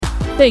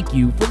Thank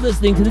you for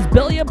listening to this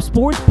Belly Up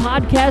Sports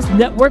Podcast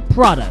Network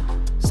product.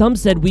 Some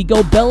said we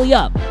go belly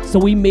up, so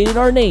we made it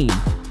our name,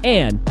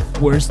 and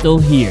we're still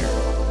here.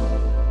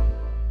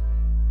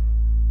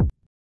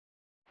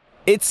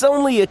 It's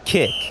only a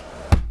kick,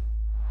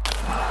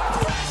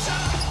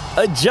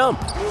 a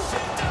jump,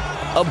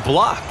 a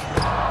block.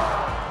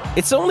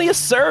 It's only a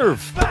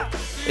serve.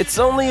 It's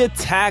only a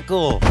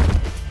tackle,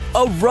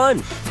 a run.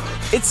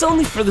 It's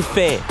only for the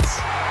fans.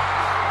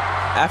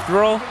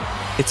 After all,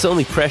 it's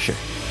only pressure.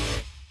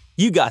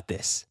 You got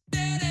this.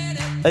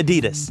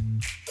 Adidas.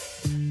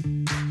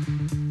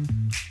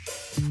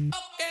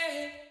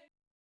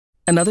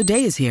 Another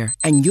day is here,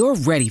 and you're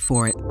ready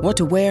for it. What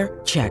to wear?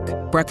 Check.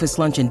 Breakfast,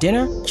 lunch, and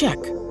dinner?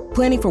 Check.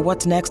 Planning for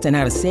what's next and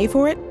how to save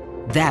for it?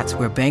 That's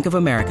where Bank of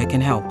America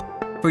can help.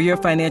 For your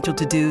financial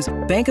to-dos,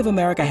 Bank of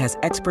America has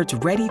experts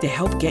ready to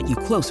help get you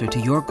closer to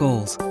your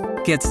goals.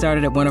 Get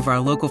started at one of our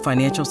local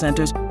financial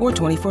centers or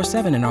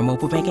 24/7 in our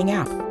mobile banking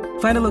app.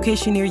 Find a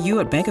location near you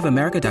at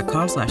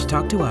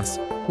bankofamerica.com/talktous.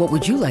 What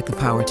would you like the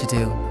power to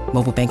do?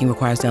 Mobile banking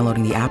requires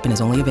downloading the app and is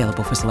only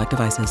available for select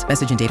devices.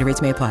 Message and data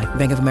rates may apply.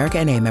 Bank of America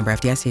N.A., member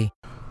FDIC.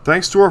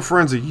 Thanks to our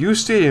friends at U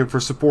Stadium for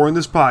supporting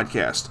this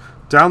podcast.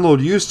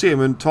 Download U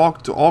Stadium and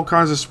talk to all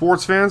kinds of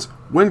sports fans,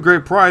 win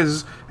great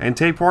prizes, and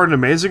take part in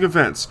amazing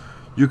events.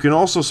 You can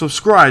also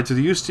subscribe to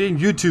the U Stadium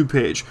YouTube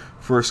page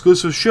for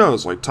exclusive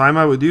shows like Time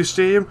Out with U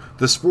Stadium,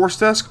 The Sports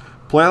Desk,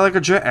 Play Like a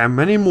Jet, and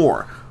many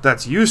more.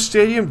 That's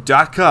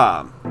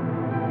ustadium.com.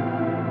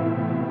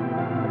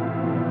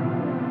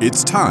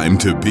 It's time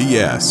to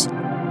BS.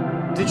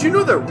 Did you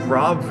know that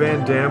Rob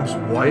Van Dam's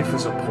wife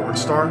is a porn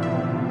star?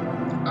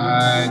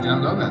 I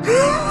don't know that.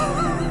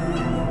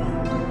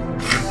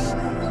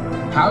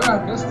 How did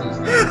I miss this?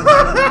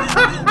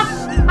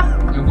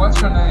 And what's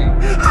her name?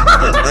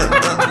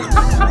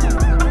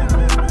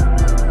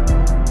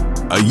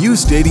 A U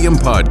Stadium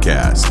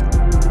podcast.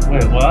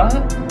 Wait,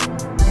 what?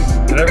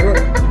 Did I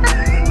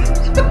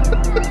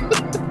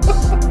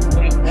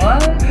Wait,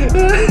 what?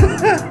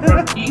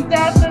 Repeat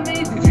that to me?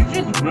 Did you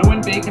just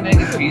ruin bacon, egg,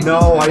 and cheese?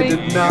 No, I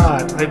did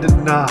not. I did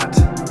not.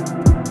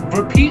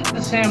 Repeat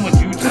the sandwich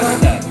you just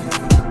said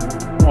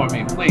for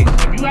me, please.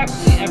 Have you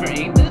actually ever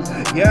ate this?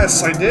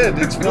 Yes, I did.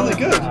 It's really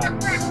good.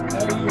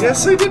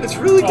 Yes, I did. It's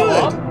really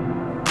good.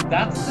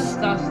 That's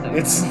disgusting.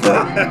 It's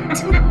not.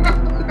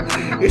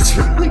 It's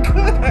really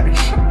good,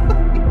 actually.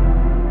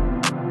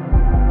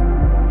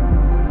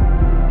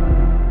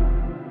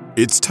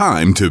 It's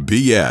time to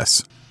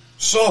BS.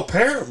 So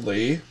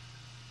apparently,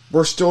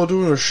 we're still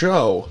doing a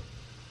show.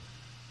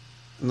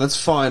 And that's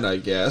fine, I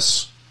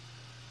guess.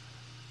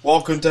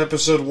 Welcome to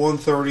episode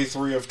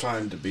 133 of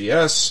Time to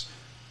BS.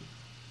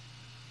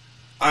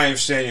 I am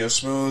Stanio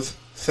Smooth.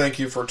 Thank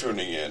you for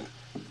tuning in.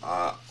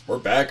 We're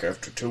back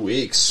after 2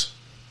 weeks.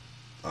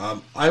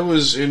 I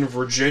was in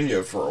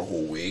Virginia for a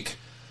whole week.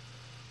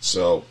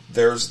 So,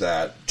 there's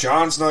that.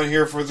 John's not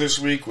here for this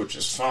week, which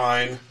is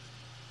fine.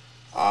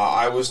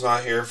 I was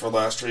not here for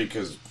last week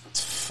because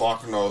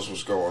fuck knows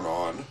what's going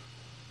on.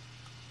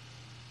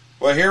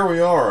 But here we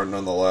are,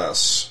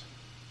 nonetheless.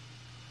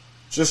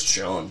 Just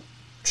chilling.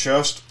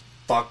 Just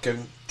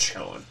fucking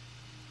chilling.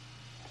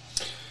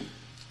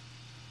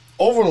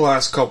 Over the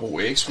last couple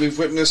weeks, we've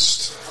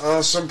witnessed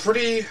some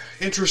pretty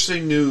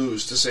interesting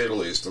news, to say the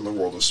least, in the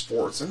world of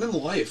sports and in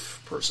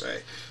life, per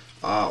se.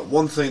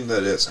 One thing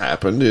that has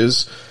happened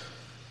is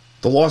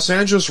the Los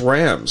Angeles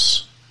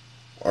Rams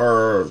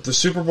are the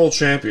Super Bowl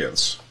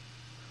champions.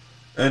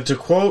 And to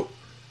quote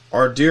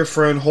our dear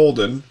friend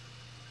Holden,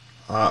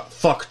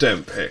 fuck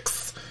them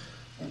picks.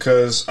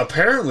 Because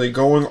apparently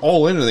going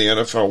all in the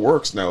NFL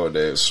works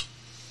nowadays.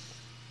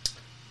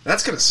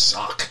 That's going to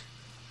suck.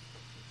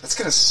 That's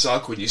going to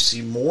suck when you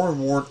see more and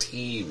more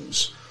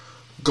teams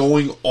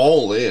going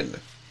all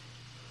in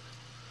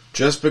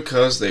just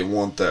because they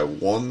want that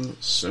one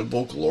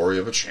simple glory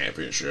of a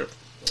championship.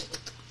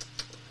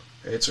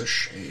 It's a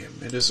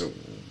shame. It is a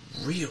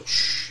real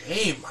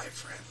shame, my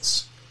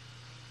friends.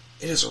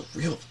 It is a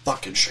real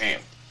fucking shame.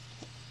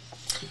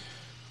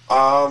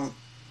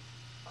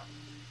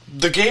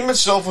 The game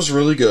itself was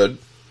really good.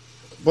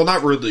 Well,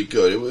 not really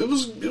good. It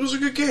was a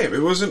good game.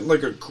 It wasn't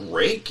like a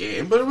great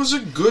game, but it was a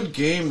good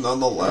game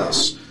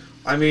nonetheless.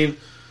 I mean,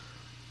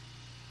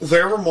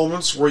 there were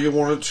moments where you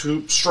wanted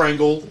to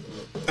strangle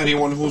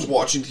anyone who was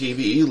watching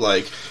TV,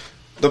 like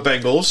the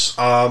Bengals,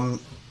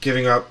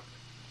 giving up,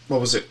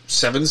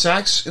 7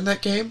 sacks in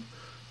that game?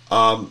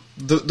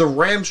 The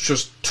Rams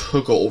just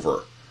took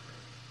over.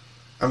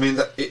 I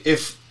mean,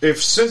 if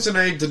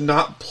Cincinnati did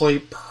not play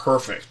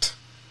perfect,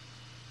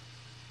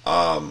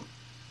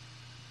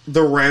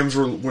 the Rams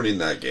were winning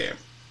that game.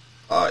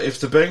 If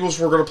the Bengals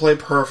were going to play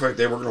perfect,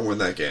 they were going to win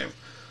that game.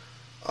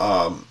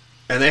 And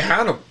they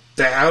had them.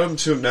 They had them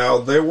too. Now,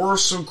 there were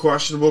some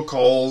questionable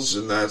calls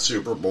in that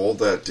Super Bowl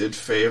that did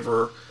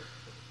favor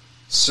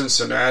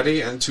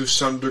Cincinnati, and to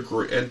some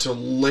degree, and to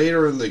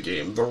later in the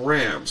game, the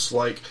Rams,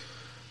 like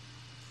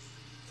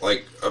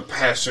a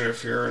pass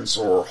interference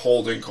or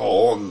holding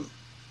call, and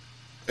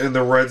in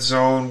the red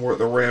zone where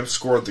the Rams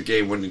scored the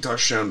game-winning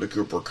touchdown to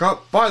Cooper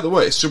Kupp. By the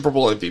way, Super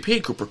Bowl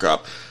MVP Cooper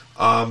Kupp.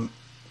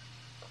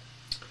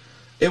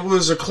 It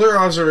was a clear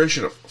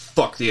observation of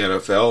fuck the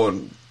NFL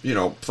and,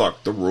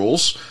 fuck the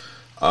rules.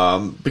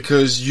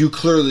 Because you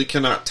clearly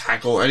cannot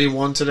tackle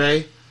anyone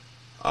today.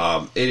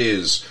 It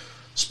is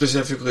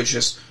specifically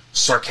just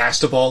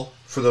sarcastable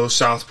for those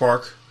South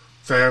Park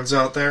fans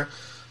out there.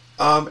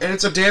 And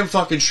it's a damn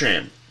fucking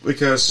shame.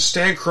 Because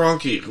Stan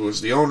Kroenke, who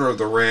is the owner of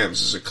the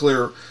Rams, is a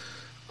clear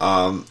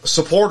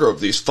supporter of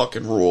these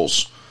fucking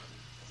rules.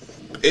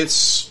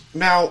 It's...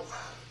 Now,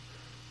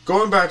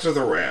 going back to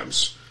the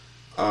Rams,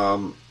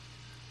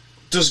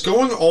 does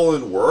going all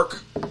in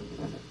work?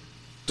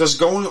 Does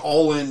going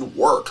all in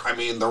work? I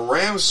mean, the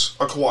Rams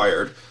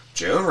acquired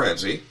Jalen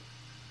Ramsey,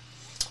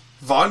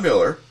 Von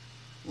Miller,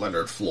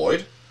 Leonard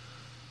Floyd,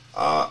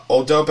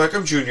 Odell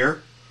Beckham Jr.,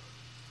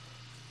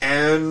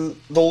 and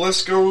the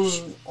list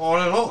goes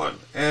on and on.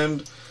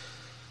 And,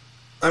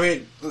 I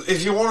mean,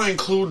 if you want to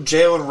include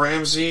Jalen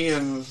Ramsey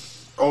and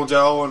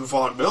Odell and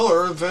Von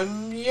Miller,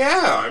 then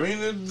yeah.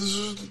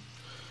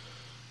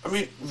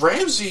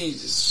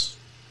 Ramsey's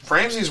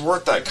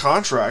worth that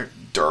contract.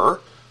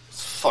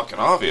 It's fucking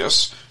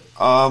obvious.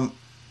 But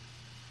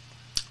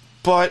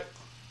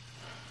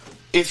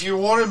if you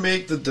want to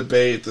make the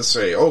debate to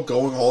say,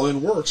 going all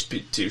in works,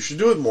 teams should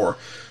do it more.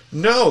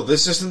 No,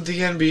 this isn't the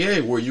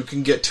NBA where you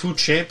can get 2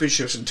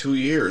 championships in 2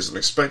 years and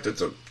expect it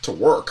to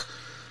work.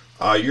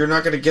 You're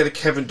not going to get a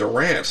Kevin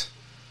Durant.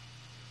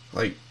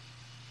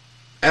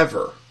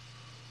 Ever.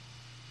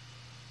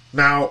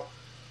 Now,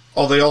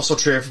 they also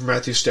traded for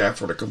Matthew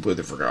Stafford, I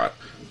completely forgot.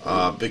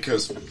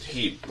 Because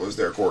he was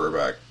their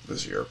quarterback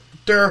this year.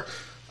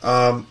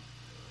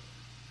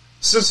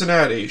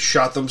 Cincinnati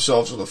shot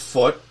themselves in the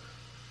foot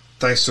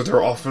thanks to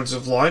their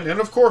offensive line, and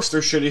of course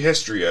their shitty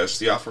history as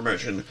the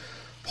aforementioned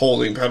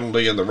holding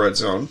penalty in the red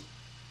zone.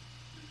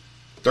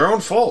 Their own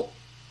fault.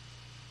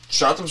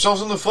 Shot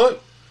themselves in the foot.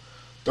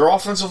 Their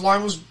offensive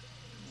line was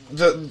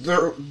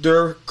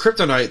their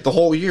kryptonite the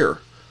whole year.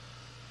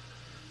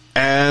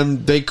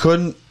 And they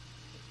couldn't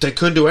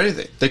do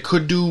anything. They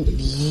could do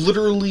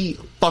literally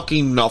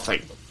fucking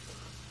nothing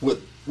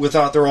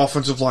without their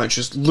offensive line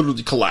just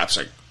literally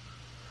collapsing.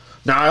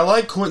 Now, I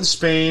like Quentin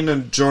Spain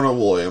and Jonah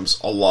Williams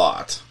a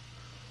lot.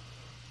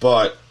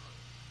 But,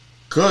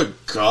 good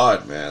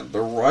God, man.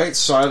 The right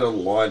side of the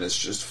line is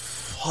just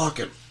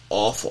fucking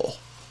awful.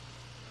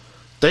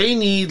 They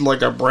need,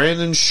 a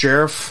Brandon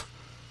Sheriff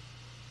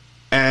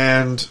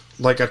and,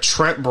 a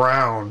Trent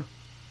Brown,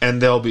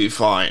 and they'll be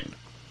fine.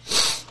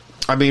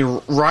 I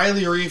mean,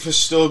 Riley Reef is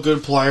still a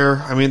good player.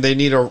 I mean, they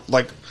need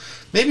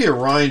maybe a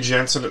Ryan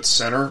Jensen at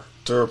center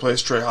to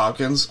replace Trey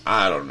Hopkins.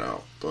 I don't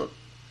know, but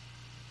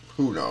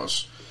who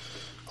knows?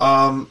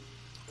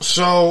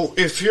 So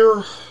if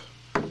you're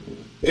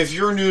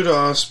new to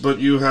us, but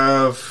you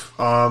have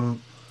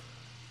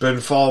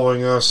been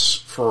following us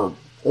for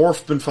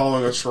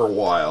a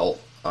while,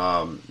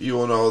 you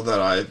will know that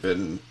I've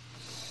been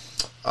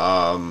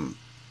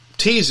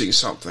teasing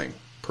something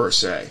per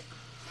se.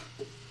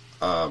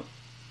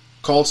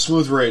 Called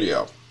Smooth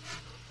Radio.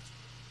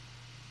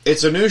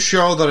 It's a new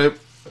show that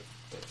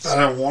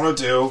I want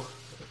to do,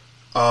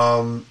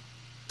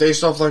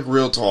 based off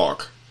Real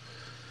Talk,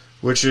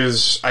 which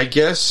is, I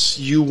guess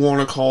you want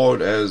to call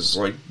it as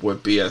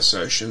what BS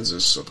Sessions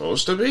is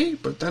supposed to be,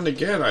 but then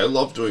again, I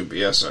love doing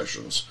BS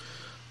Sessions.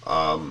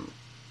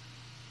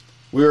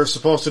 We were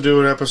supposed to do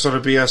an episode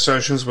of BS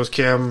Sessions with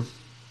Kim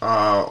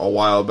a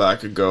while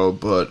back ago,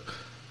 but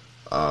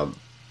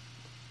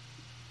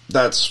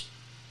that's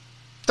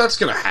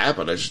going to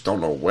happen. I just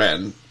don't know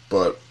when.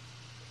 But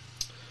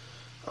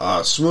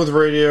Smooth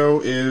Radio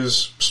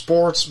is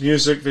sports,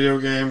 music, video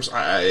games.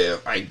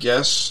 I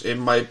guess it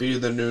might be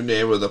the new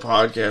name of the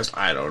podcast.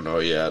 I don't know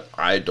yet.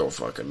 I don't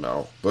fucking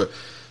know. But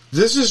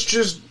this is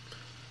just...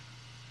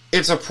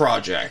 It's a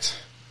project.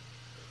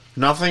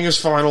 Nothing is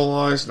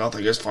finalized.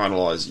 Nothing is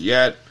finalized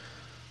yet.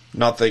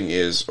 Nothing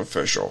is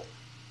official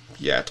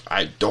yet.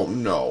 I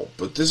don't know.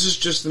 But this is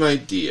just an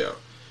idea.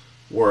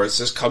 Where it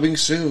says coming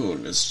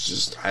soon. It's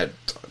just... I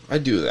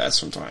do that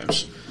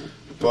sometimes.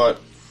 But,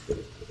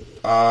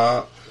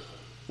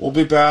 we'll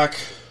be back.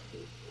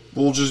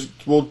 We'll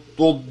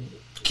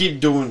keep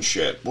doing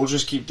shit. We'll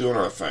just keep doing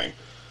our thing.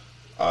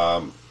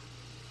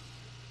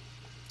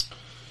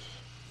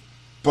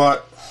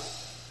 But,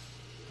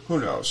 who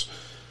knows?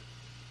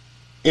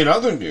 In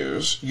other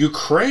news,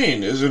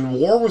 Ukraine is in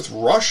war with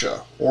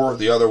Russia, or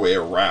the other way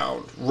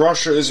around.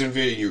 Russia is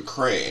invading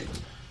Ukraine.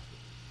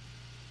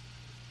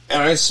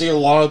 And I see a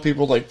lot of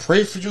people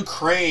pray for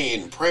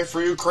Ukraine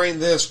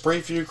this, pray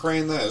for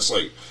Ukraine this.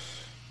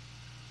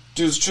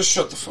 Dudes, just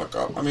shut the fuck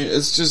up. I mean,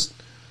 it's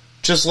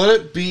just let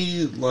it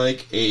be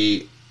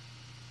a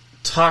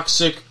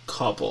toxic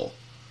couple.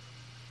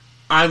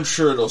 I'm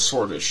sure it'll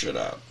sort this shit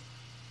out.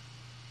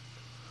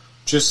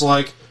 Just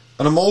an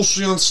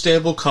emotionally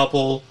unstable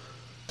couple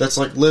that's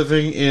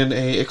living in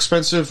a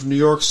expensive New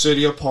York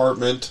City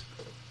apartment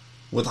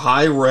with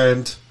high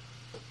rent.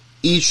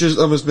 Each of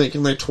them is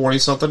making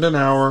 20-something an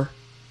hour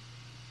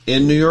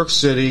in New York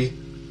City,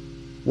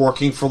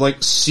 working for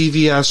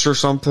CVS or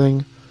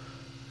something.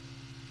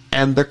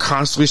 and they're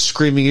constantly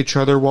screaming at each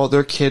other while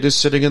their kid is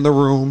sitting in the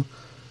room,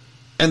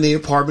 and the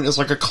apartment is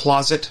like a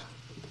closet,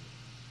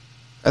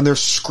 and they're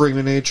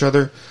screaming at each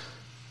other.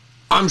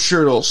 I'm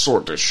sure they'll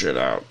sort this shit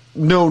out.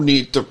 No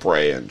need to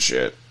pray and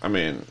shit. I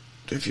mean,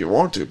 if you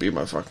want to, be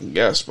my fucking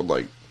guest, but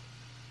like,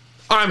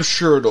 I'm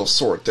sure they'll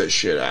sort this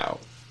shit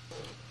out.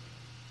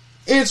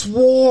 It's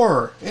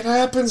war. It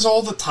happens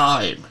all the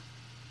time.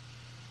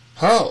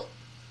 Hell,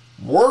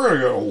 we're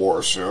gonna go to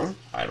war soon.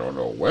 I don't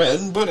know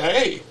when, but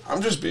hey,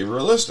 I'm just being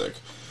realistic.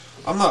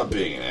 I'm not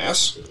being an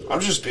ass.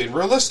 I'm just being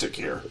realistic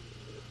here.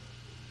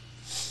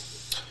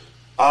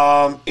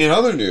 In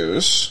other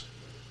news,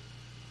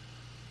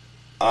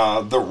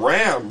 the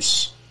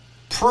Rams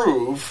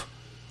prove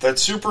that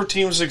super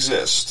teams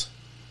exist.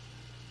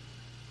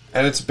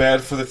 And it's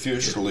bad for the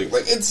future of the league.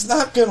 Like, it's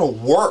not gonna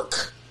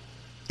work.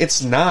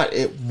 It's not.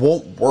 It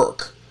won't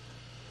work.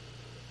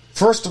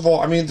 First of all,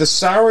 I mean, the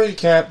salary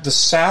cap, the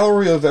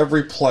salary of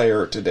every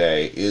player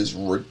today is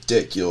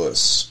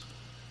ridiculous.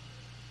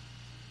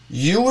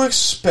 You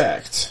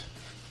expect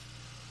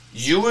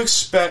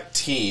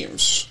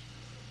teams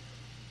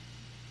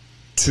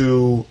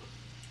to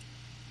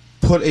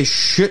put a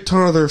shit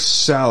ton of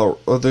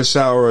their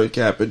salary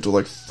cap into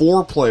like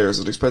 4 players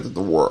and expect it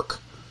to work.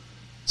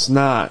 It's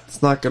not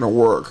going to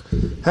work.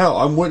 Hell,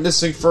 I'm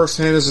witnessing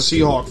firsthand as a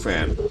Seahawk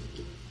fan.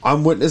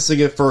 I'm witnessing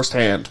it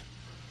firsthand.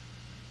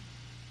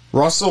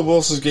 Russell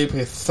Wilson's getting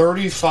paid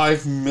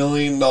 $35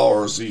 million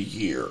a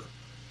year.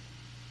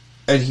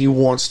 And he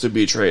wants to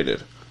be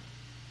traded.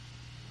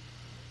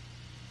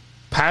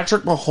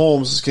 Patrick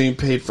Mahomes is getting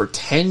paid for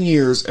 10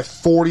 years at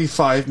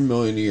 $45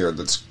 million a year.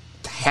 That's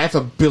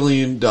 $500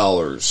 million.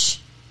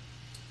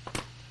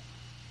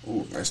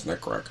 Ooh, nice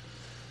neck crack.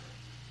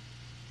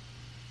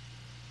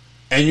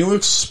 And you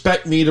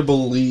expect me to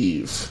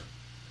believe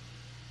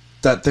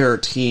that there are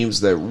teams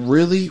that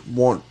really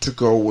want to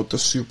go with the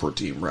super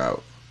team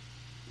route?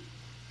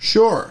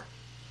 Sure.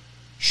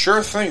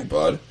 Sure thing,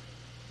 bud.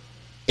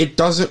 It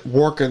doesn't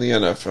work in the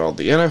NFL.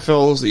 The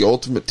NFL is the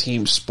ultimate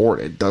team sport.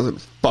 It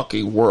doesn't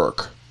fucking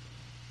work.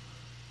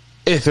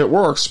 If it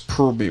works,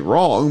 prove me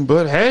wrong,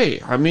 but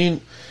hey, I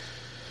mean,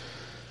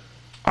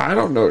 I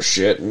don't know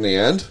shit in the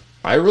end.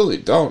 I really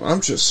don't.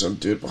 I'm just some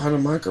dude behind a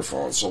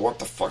microphone, so what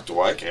the fuck do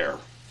I care?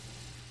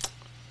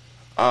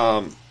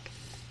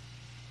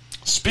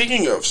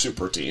 Speaking of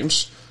super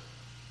teams,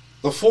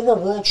 the former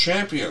world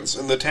champions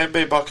in the Tampa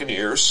Bay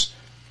Buccaneers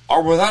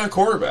are without a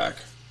quarterback.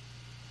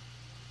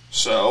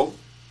 So,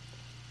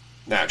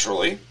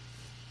 naturally,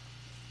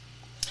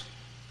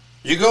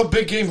 you go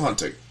big game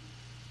hunting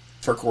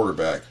for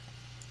quarterback.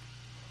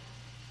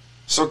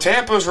 So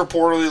Tampa is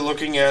reportedly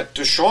looking at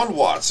Deshaun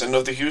Watson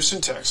of the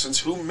Houston Texans,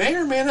 who may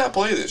or may not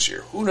play this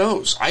year. Who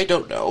knows? I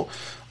don't know.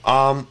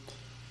 And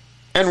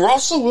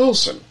Russell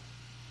Wilson.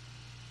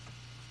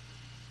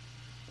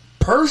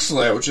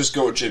 Personally, I would just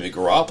go with Jimmy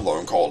Garoppolo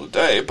and call it a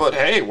day, but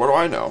hey, what do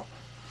I know?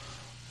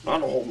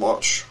 Not a whole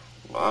much.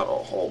 Not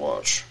a whole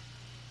much.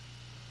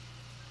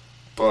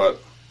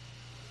 But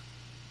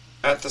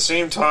at the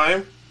same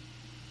time,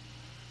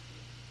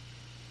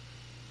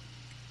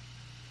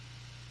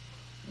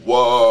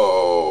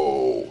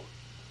 whoa.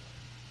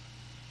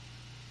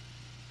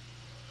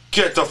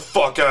 Get the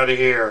fuck out of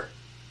here.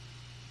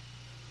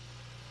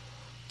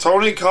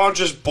 Tony Khan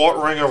just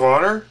bought Ring of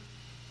Honor?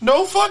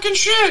 No fucking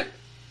shit.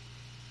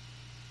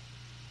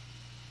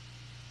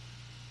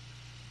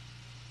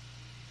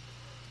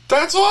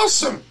 That's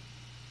awesome.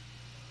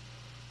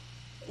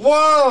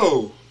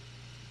 Whoa.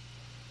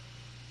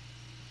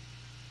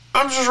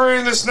 I'm just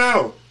reading this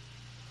now.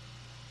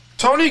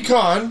 Tony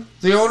Khan,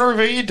 the owner of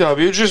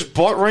AEW, just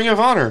bought Ring of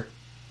Honor.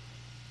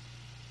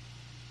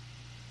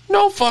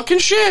 No fucking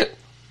shit.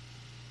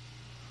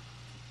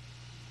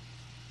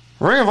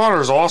 Ring of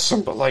Honor is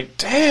awesome, but like,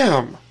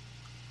 damn.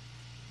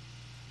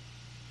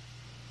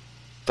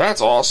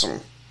 That's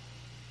awesome.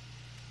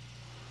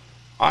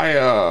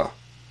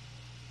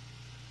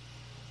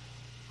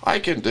 I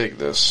can dig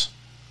this.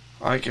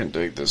 I can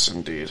dig this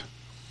indeed.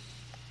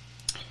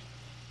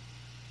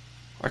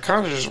 I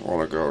kind of just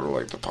want to go to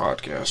like the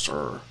podcast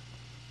or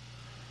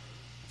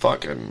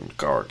fucking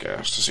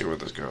Carcast to see where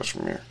this goes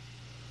from here.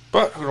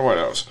 But who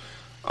knows?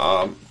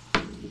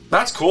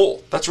 That's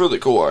cool. That's really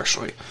cool,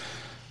 actually.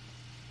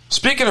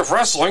 Speaking of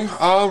wrestling,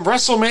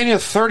 WrestleMania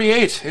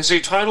 38 is a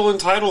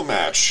title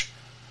match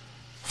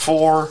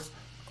for...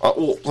 let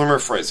me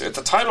rephrase it.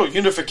 The title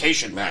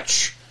unification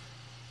match.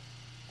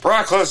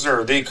 Brock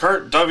Lesnar, the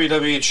current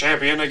WWE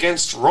Champion,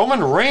 against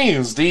Roman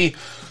Reigns, the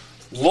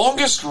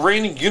longest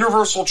reigning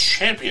Universal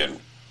Champion,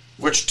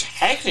 which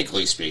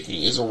technically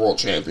speaking is a world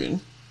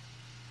champion.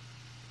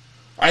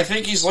 I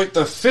think he's like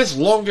the 5th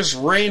longest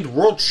reigned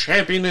world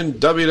champion in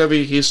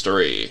WWE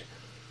history.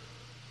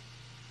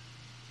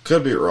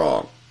 Could be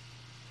wrong.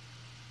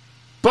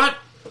 But,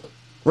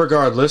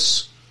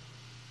 regardless,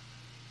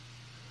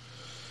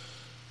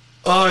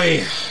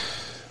 where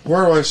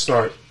do I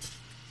start?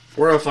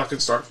 Where do I fucking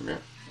start from here?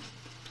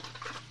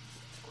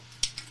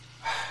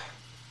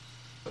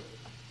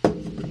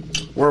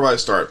 Where do I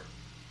start?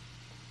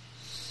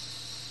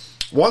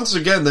 once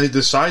again, they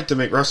decide to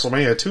make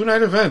WrestleMania a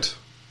 2-night event.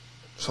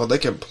 So they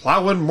can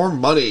plow in more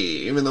money,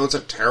 even though it's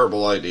a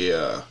terrible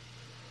idea.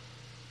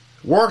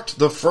 Worked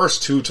the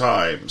first 2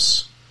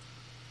 times.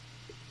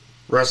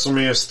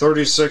 WrestleMania's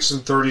 36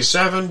 and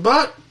 37,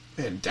 but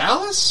in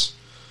Dallas?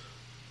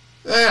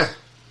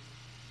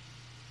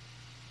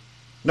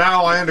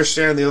 Now I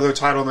understand the other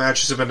title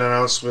matches have been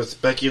announced,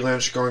 with Becky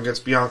Lynch going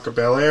against Bianca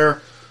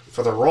Belair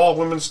for the Raw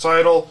Women's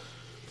title,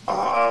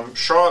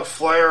 Charlotte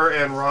Flair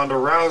and Ronda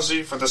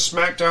Rousey for the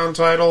SmackDown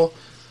title.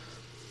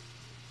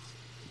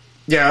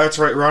 Yeah, that's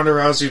right, Ronda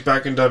Rousey's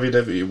back in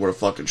WWE. What a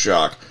fucking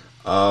shock.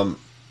 The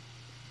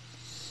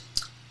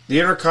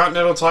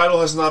Intercontinental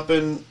title has not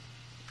been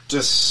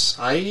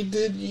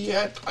decided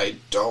yet. I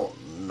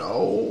don't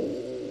know.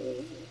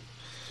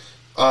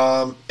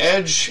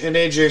 Edge and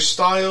AJ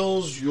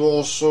Styles, you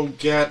also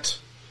get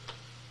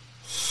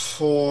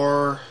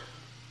for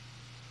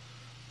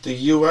the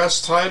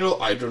U.S.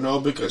 title. I don't know,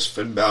 because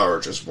Finn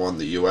Balor just won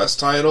the U.S.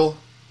 title.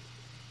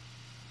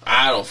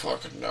 I don't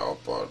fucking know,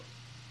 but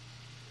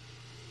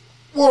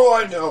what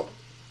do I know?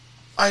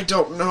 I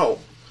don't know.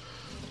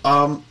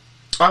 I'm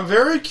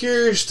very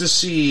curious to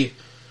see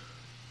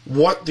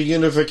what the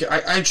unification...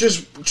 I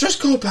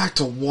just go back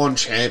to one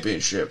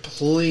championship,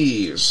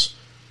 please.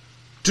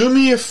 Do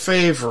me a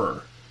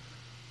favor.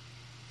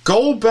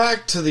 Go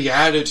back to the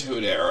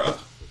Attitude Era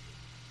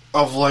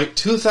of,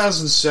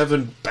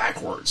 2007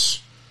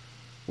 backwards.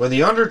 When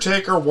The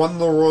Undertaker won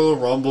the Royal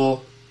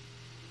Rumble,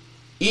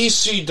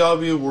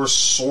 ECW were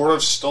sort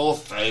of still a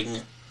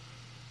thing.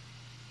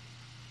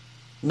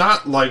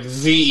 Not like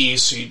the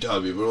ECW,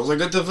 but it was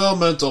like a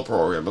developmental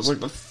program. It was like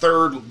the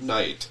third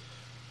night.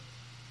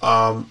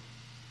 It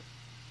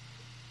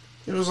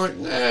was like,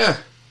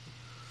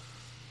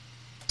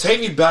 take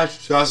me back to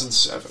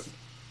 2007.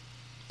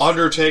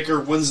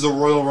 Undertaker wins the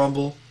Royal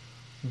Rumble.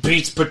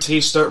 Beats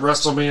Batista at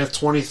WrestleMania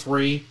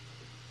 23.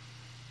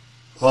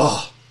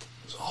 Oh, it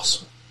was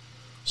awesome.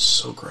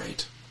 So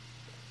great.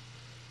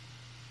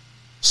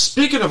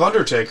 Speaking of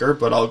Undertaker,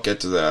 but I'll get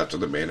to that after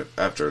the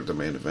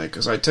main event,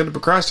 because I tend to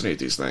procrastinate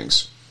these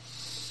things.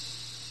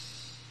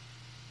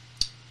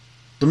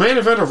 The main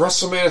event of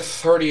WrestleMania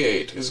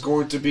 38 is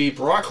going to be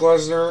Brock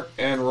Lesnar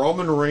and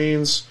Roman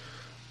Reigns,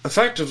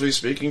 effectively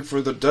speaking,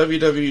 for the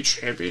WWE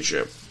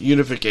Championship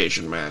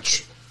unification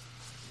match.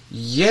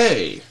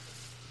 Yay!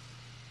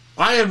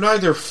 I am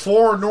neither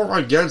for nor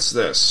against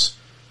this.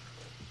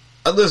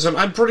 Listen,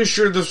 I'm pretty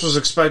sure this was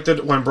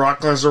expected when Brock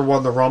Lesnar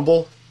won the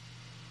Rumble.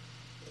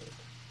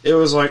 It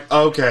was like,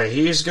 okay,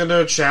 he's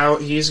gonna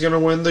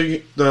win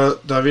the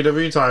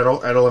WWE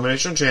title at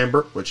Elimination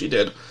Chamber, which he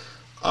did.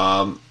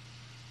 And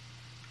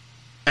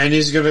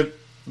he's gonna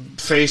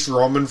face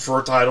Roman for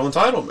a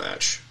title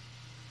match.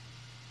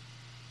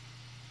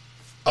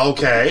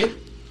 Okay.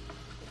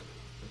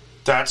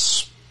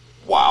 That's...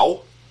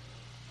 wow.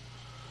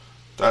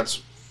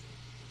 That's...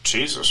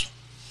 Jesus.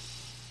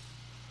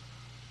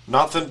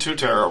 Nothing too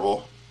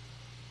terrible.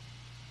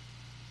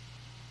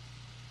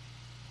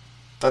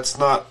 That's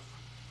not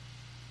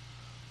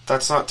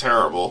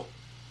terrible.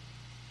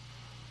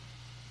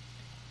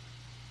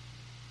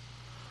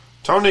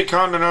 Tony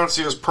Khan announced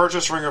he has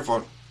purchased Ring of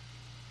Honor.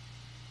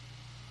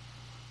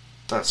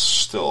 That's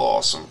still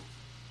awesome.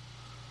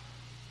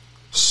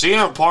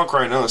 CM Punk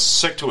right now is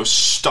sick to his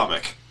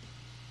stomach.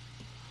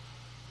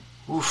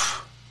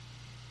 Oof.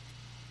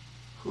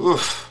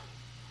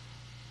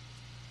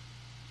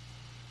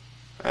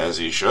 As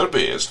he should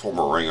be, as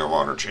former Ring of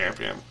Honor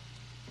champion.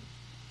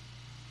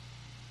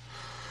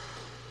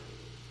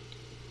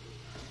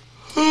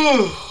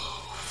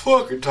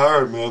 Fucking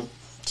tired, man.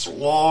 It's a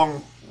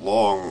long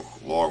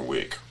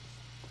week.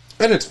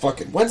 And it's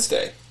fucking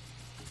Wednesday.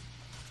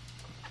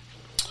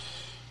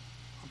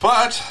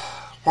 But,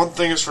 one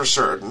thing is for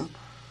certain,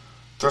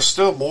 there's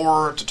still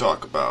more to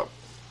talk about.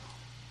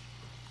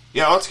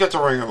 Yeah, let's get to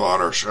Ring of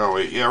Honor, shall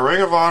we? Yeah,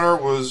 Ring of Honor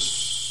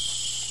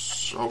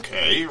was...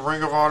 okay.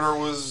 Ring of Honor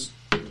was...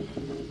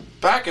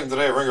 back in the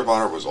day, Ring of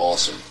Honor was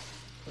awesome.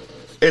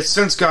 It's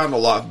since gotten a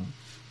lot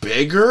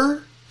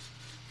bigger.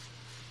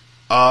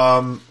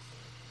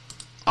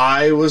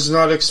 I was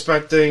not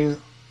expecting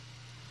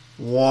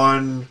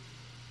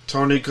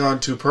Tony Khan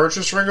to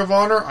purchase Ring of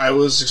Honor. I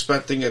was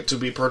expecting it to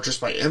be purchased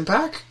by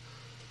Impact,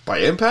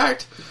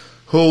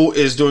 who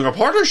is doing a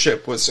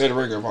partnership with said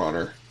Ring of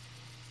Honor.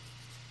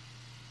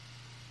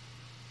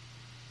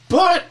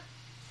 But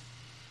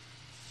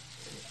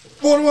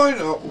what do I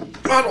know?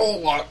 Not a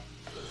whole lot.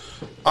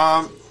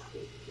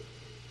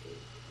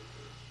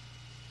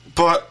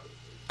 But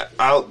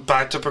I'll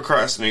back to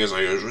procrastinating as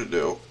I usually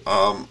do.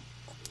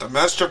 The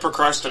Master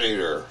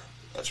Procrastinator.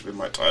 That should be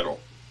my title.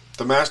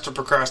 The Master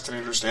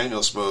Procrastinator,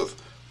 Daniel Smooth.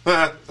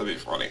 That'd be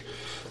funny.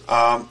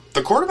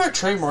 The quarterback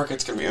trade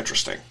market's going to be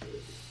interesting.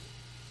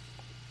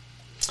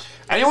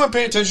 Anyone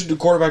pay attention to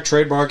quarterback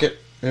trade market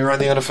around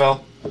the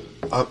NFL?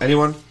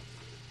 Anyone?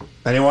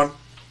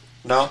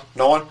 No?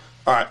 No one?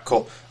 Alright,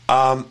 cool.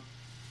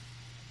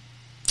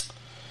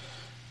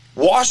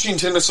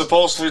 Washington is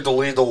supposedly to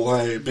lead the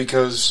way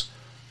because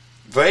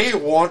they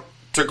want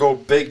to go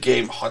big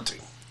game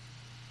hunting.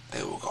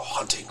 They will go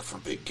hunting for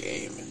big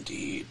game,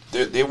 indeed.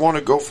 They want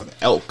to go for the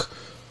elk.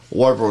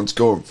 Well, everyone's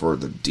going for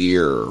the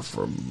deer or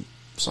from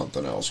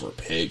something else, or a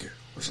pig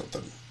or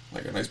something.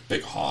 Like a nice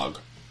big hog.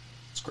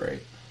 It's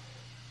great.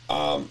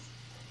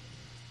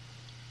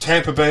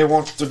 Tampa Bay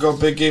wants to go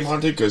big game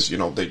hunting because,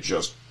 they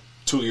just,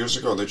 2 years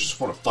ago, they just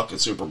won a fucking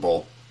Super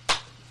Bowl.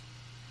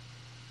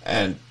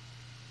 And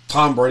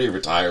Tom Brady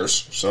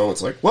retires, so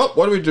it's like, well,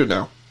 what do we do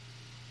now?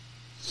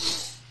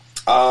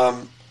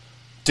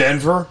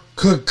 Denver?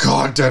 Good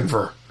God,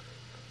 Denver.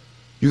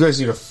 You guys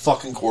need a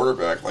fucking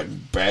quarterback,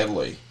 like,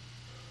 badly.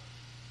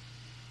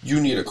 You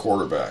need a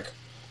quarterback.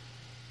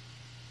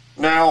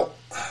 Now,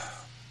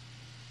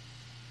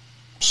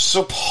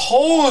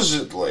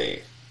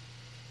 supposedly,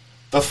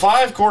 the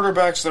 5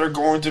 quarterbacks that are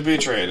going to be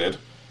traded, in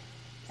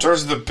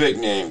terms of the big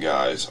name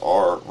guys,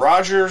 are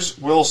Rodgers,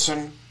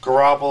 Wilson,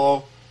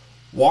 Garoppolo,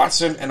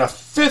 Watson, and a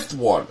 5th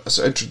one has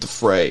entered the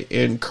fray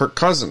in Kirk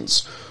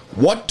Cousins.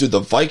 What do the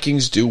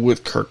Vikings do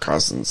with Kirk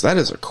Cousins? That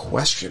is a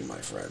question, my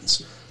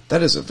friends.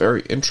 That is a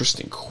very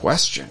interesting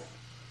question.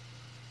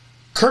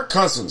 Kirk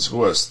Cousins,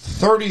 who has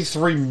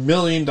 $33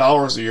 million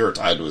a year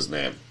tied to his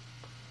name,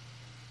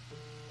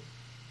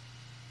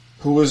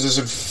 who was as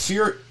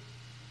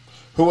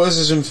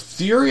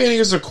infuriating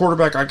as a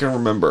quarterback I can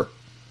remember.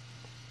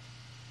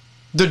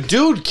 The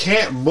dude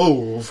can't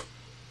move.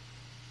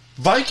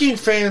 Viking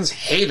fans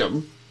hate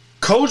him.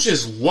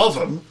 Coaches love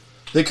him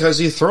because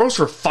he throws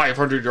for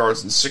 500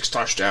 yards and 6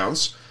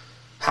 touchdowns.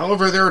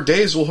 However, there are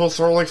days where he'll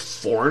throw like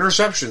 4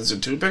 interceptions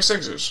and 2 pick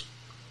sixes.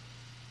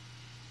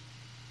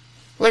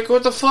 Like,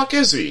 what the fuck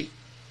is he?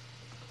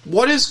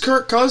 What is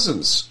Kirk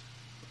Cousins?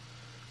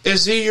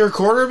 Is he your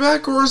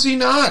quarterback or is he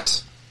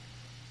not?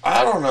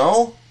 I don't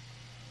know.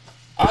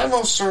 I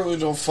most certainly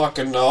don't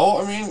fucking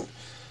know. I mean,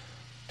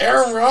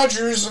 Aaron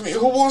Rodgers,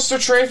 who wants to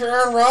trade for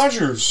Aaron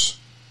Rodgers?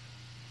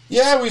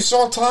 Yeah, we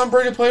saw Tom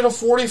Brady play to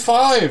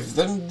 45.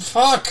 Then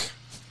fuck.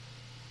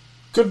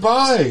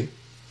 Goodbye.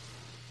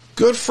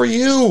 Good for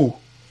you.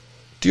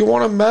 Do you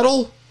want a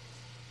medal?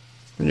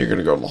 And you're going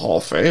to go to the Hall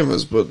of Fame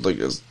as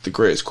the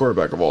greatest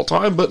quarterback of all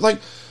time. But,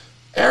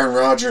 Aaron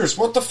Rodgers,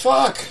 what the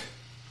fuck?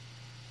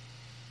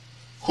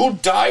 Who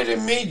died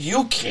and made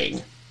you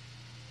king?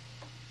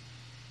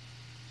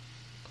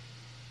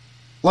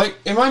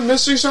 Am I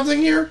missing something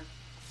here?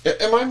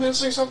 Am I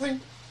missing something?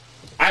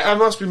 I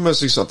must be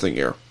missing something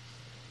here.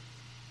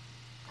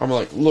 I'm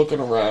looking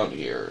around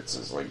here. It's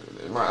just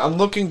I'm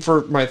looking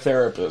for my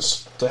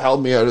therapist to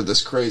help me out of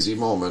this crazy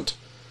moment.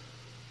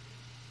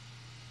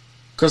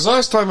 Because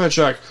last time I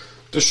checked,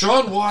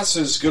 Deshaun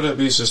Watson's going to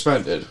be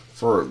suspended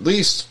for at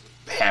least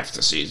half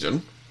the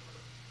season.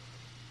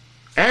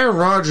 Aaron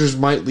Rodgers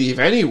might leave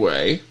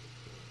anyway.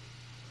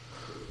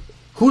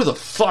 Who the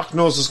fuck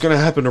knows what's going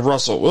to happen to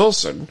Russell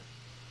Wilson?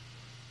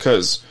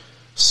 Because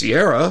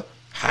Sierra,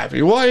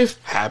 happy wife,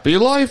 happy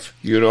life.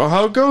 You know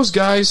how it goes,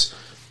 guys.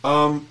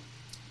 And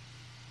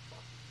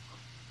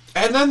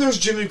then there's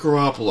Jimmy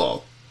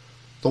Garoppolo,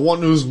 the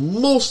one who's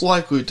most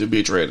likely to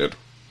be traded.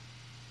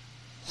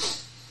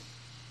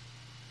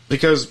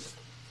 Because,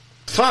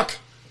 fuck,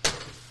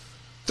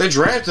 they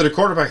drafted a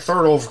quarterback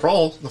 3rd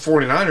overall, the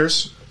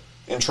 49ers,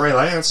 in Trey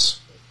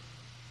Lance.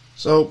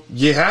 So,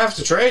 you have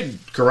to trade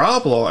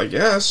Garoppolo, I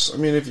guess. I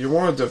mean, if you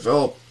want to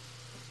develop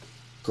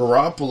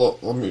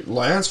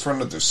Lance for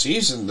another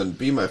season, then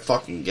be my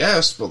fucking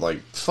guest,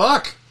 but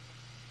fuck.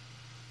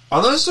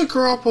 Unless the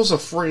Garoppolo's a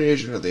free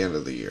agent at the end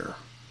of the year.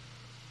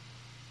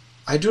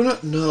 I do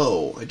not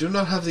know. I do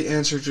not have the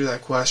answer to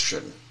that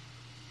question.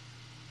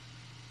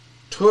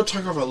 Tua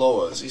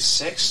Tagovailoa, is he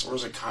 6th or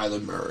is it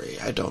Kyler Murray?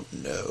 I don't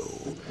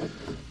know.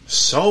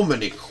 So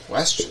many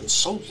questions,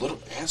 so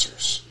little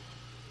answers.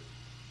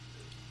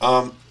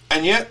 And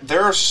yet,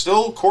 there are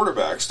still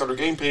quarterbacks that are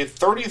getting paid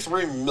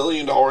 $33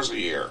 million a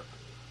year.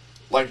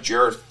 Like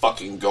Jared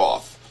fucking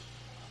Goff.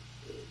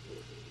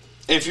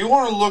 If you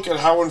want to look at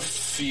how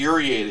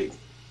infuriating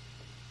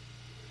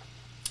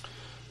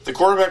the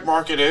quarterback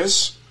market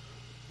is,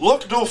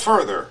 look no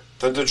further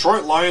than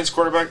Detroit Lions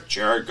quarterback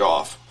Jared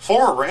Goff,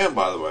 former Ram,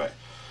 by the way,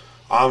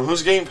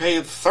 who's getting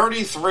paid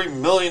 $33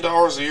 million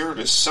a year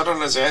to sit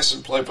on his ass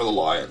and play for the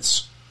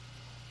Lions.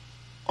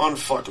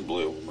 Unfucking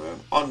believable, man.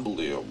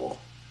 Unbelievable.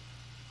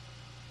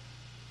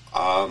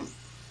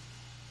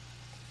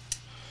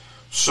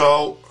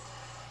 So,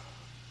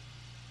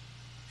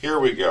 here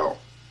we go.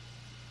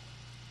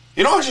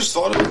 You know, I just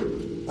thought of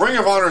it. Ring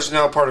of Honor is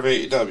now part of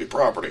AEW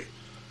property.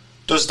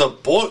 Does the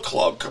Bullet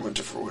Club come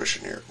into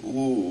fruition here?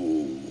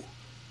 Ooh,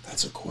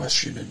 that's a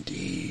question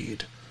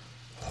indeed.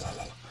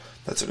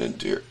 That's an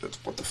endear.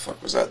 What the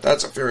fuck was that?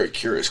 That's a very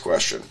curious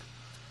question.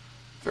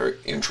 Very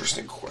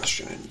interesting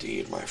question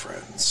indeed, my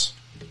friends.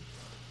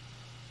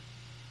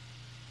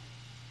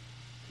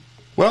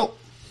 Well,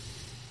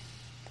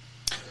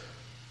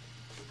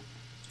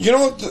 you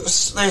know what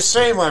they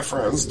say, my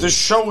friends? This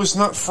show is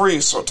not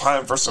free, so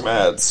time for some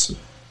ads.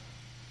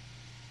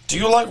 Do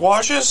you like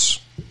watches?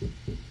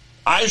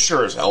 I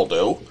sure as hell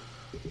do.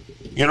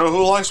 You know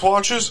who likes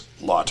watches?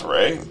 La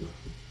Terrain.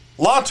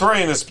 La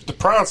Terrain is the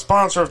proud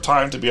sponsor of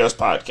Time to BS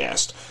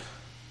podcast.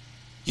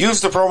 Use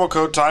the promo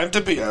code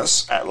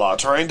TIME2BS at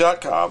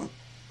LawTerrain.com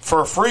for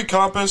a free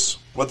compass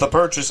with the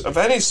purchase of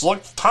any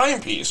select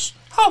timepiece.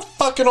 How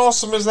fucking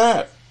awesome is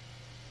that?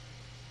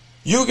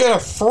 You get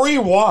a free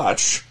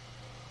watch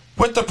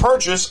with the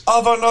purchase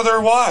of another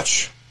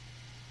watch.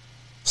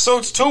 So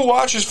it's 2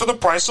 watches for the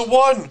price of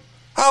 1.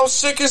 How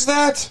sick is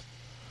that?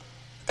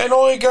 And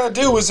all you gotta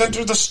do is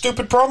enter the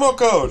stupid promo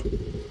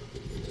code.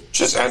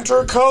 Just enter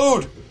a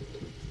code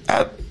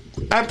at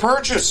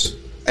purchase,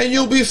 and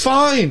you'll be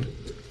fine.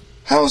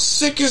 How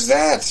sick is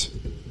that?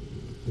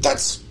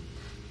 That's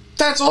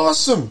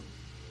awesome.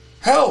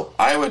 Hell,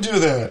 I would do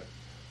that.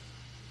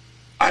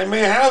 I may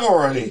have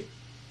already,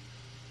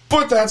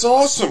 but that's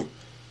awesome.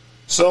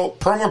 So,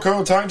 promo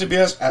code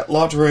TIME2BS at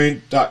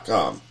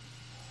LawTerrain.com.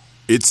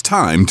 It's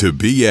time to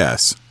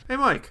BS. Hey,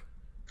 Mike.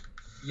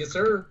 Yes,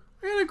 sir.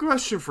 I got a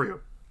question for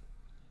you.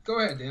 Go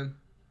ahead, Dan.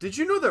 Did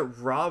you know that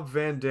Rob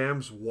Van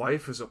Dam's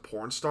wife is a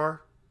porn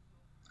star?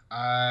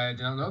 I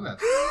don't know that.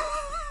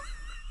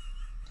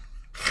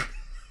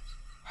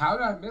 How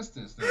did I miss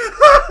this then?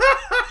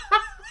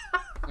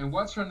 And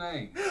what's her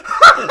name? You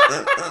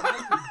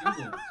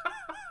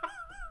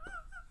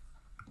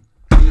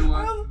know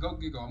what? Go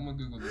Google. I'm going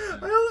to Google this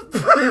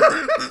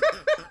thing.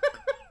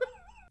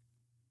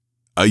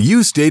 A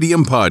U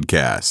Stadium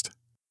podcast.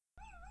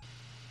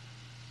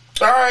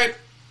 All right.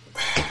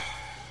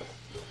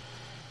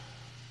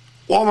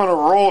 Well, I'm on a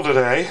roll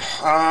today.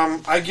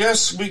 I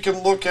guess we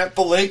can look at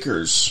the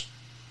Lakers.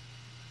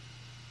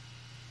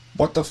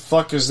 What the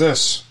fuck is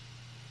this?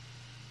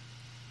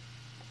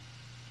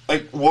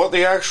 Like, what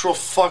the actual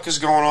fuck is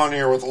going on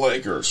here with the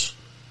Lakers?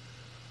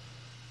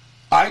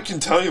 I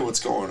can tell you what's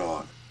going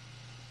on.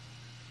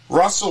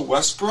 Russell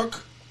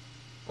Westbrook?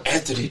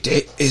 Anthony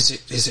Davis,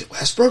 is it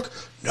Westbrook?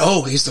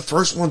 No, he's the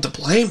first one to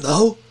blame,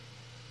 though.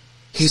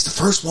 He's the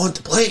first one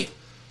to blame.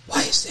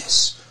 Why is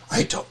this?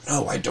 I don't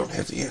know. I don't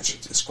have the answer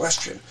to this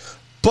question.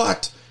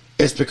 But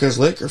it's because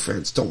Laker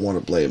fans don't want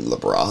to blame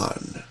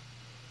LeBron.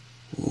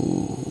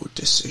 Ooh,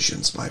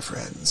 decisions, my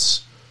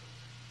friends.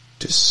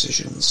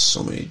 Decisions.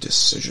 So many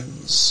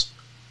decisions.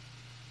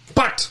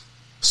 But,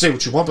 say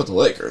what you want about the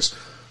Lakers.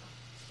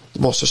 The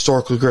most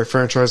historically great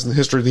franchise in the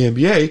history of the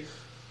NBA.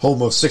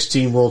 Home of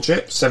 17 world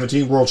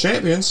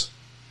champions.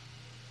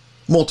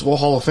 Multiple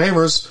Hall of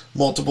Famers.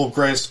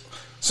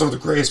 Some of the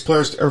greatest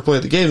players to ever play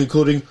the game,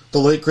 including the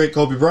late, great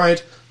Kobe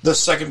Bryant. The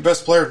second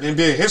best player in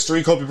NBA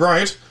history, Kobe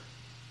Bryant.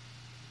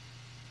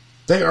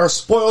 They are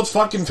spoiled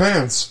fucking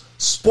fans.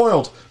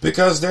 Spoiled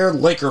because they're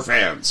Laker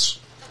fans.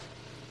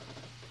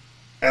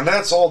 And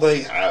that's all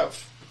they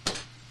have.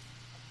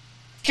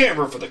 Can't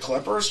root for the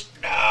Clippers?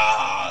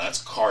 Nah,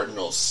 that's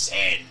cardinal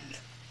sin.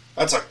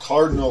 That's a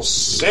cardinal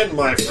sin,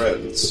 my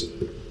friends.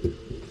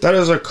 That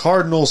is a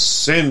cardinal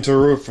sin to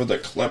root for the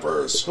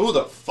Clippers. Who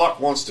the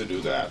fuck wants to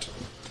do that?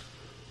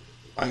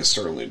 I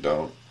certainly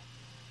don't.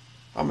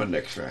 I'm a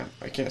Knicks fan.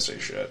 I can't say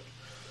shit.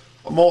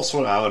 I'm also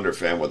an Islander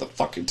fan with a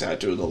fucking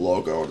tattoo of the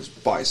logo on his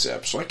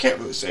bicep, so I can't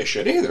really say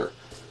shit either.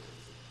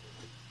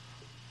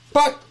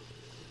 But,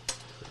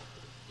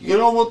 you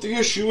know what the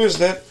issue is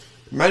that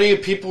many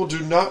people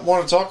do not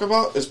want to talk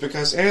about? Is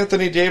because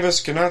Anthony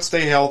Davis cannot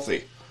stay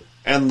healthy.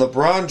 And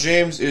LeBron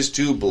James is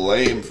to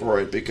blame for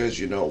it, because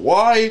you know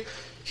why?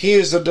 He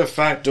is the de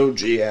facto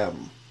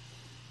GM.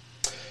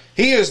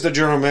 He is the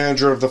general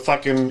manager of the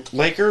fucking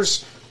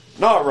Lakers,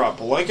 not Rob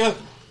Pelinka.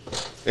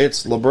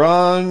 It's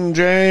LeBron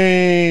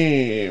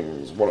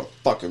James. What a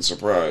fucking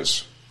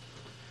surprise.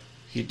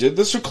 He did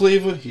this with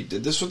Cleveland. He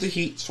did this with the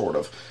Heat, sort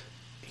of.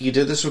 He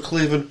did this with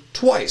Cleveland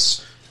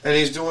twice. And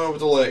he's doing it with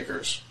the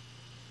Lakers.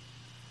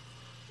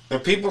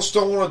 And people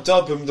still want to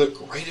dub him the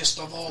greatest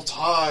of all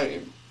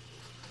time.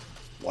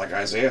 Like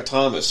Isaiah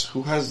Thomas,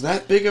 who has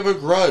that big of a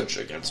grudge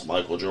against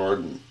Michael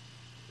Jordan.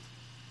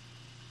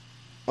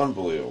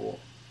 Unbelievable.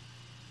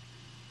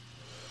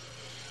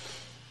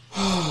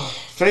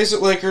 Face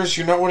it, Lakers,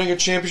 you're not winning a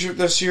championship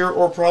this year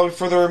or probably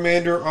for the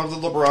remainder of the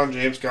LeBron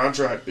James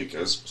contract,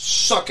 because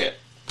suck it.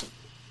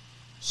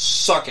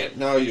 Suck it.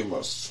 Now you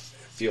must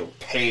feel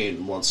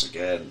pain once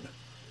again.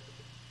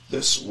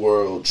 This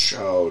world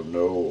shall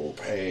know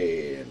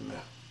pain.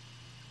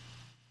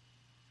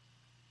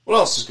 What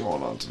else is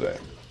going on today?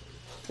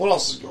 What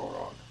else is going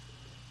on?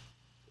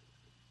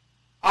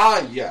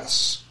 Ah,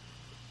 yes.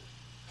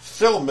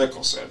 Phil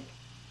Mickelson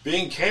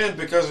being canned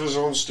because of his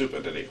own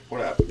stupidity.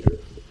 What happened here?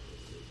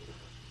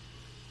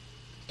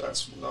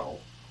 No.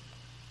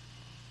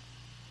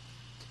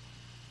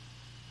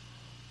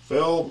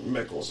 Phil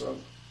Mickelson.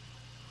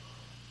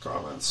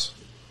 Comments.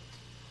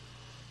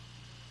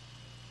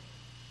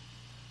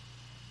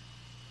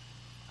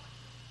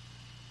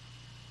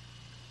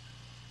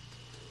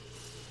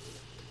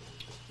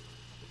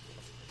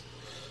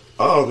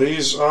 Phil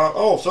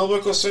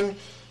Mickelson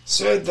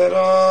said that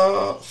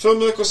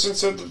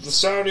the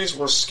Saudis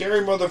were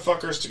scary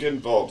motherfuckers to get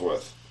involved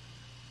with.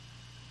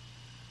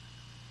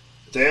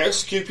 They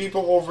execute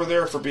people over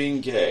there for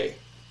being gay.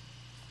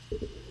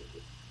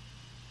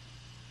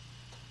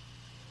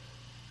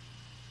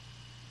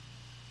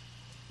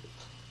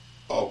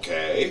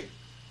 Okay.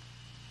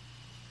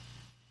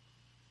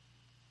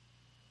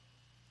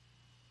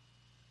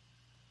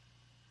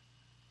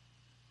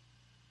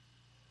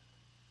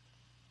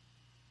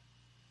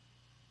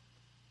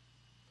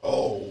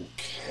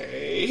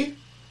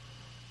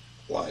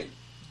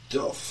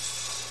 the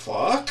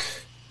fuck?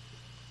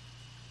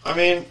 I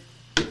mean,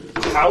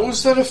 how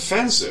is that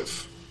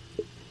offensive?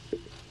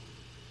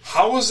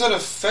 How is that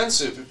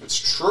offensive if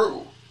it's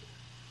true?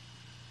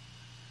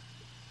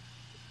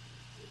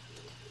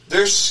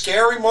 They're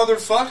scary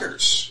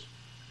motherfuckers.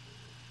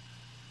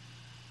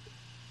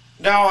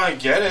 Now I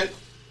get it.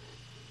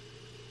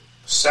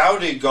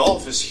 Saudi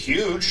Gulf is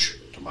huge,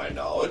 to my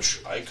knowledge.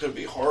 I could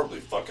be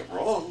horribly fucking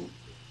wrong.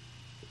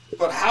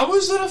 But how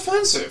is that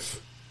offensive?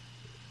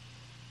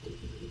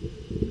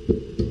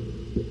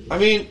 I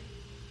mean,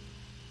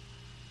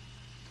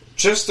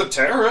 just the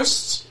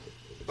terrorists.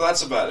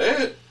 That's about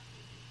it.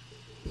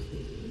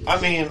 I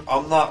mean,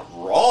 I'm not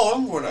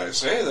wrong when I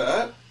say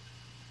that.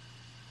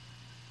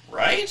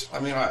 Right? I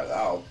mean,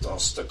 I'll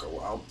stick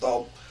around.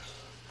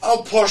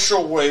 I'll push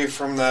away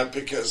from that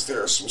because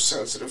there are some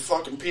sensitive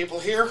fucking people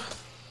here.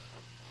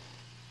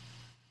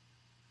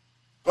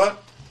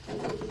 But,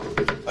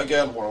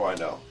 again, what do I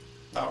know?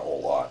 Not a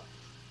whole lot.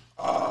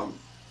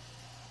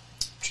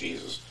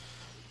 Jesus.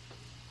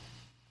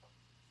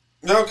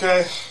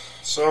 Okay,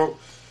 so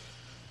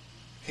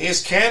he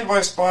is canned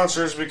by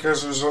sponsors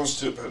because of his own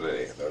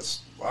stupidity.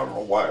 I don't know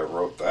why I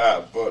wrote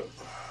that, but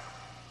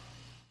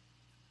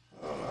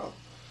I don't know.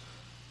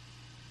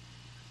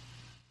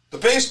 The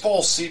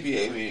baseball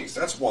CBA meetings,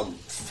 that's one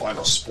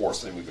final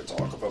sports thing we could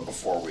talk about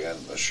before we end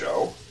the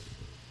show.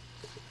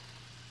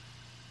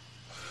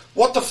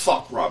 What the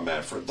fuck, Rob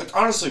Manfred? Like,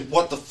 honestly,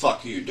 what the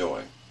fuck are you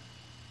doing?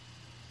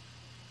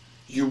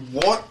 You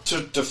want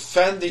to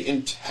defend the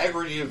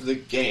integrity of the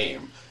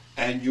game,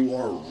 and you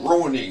are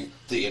ruining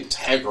the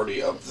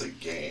integrity of the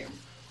game.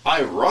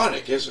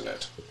 Ironic, isn't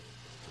it?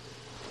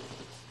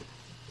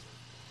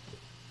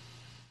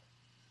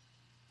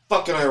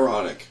 Fucking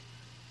ironic.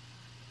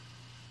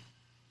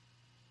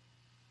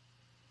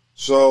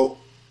 So,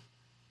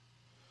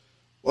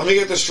 let me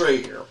get this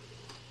straight here.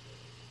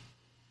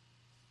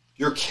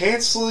 You're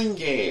canceling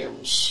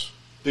games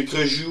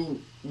because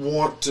you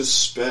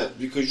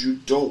because you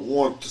don't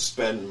want to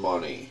spend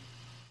money.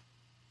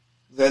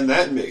 Then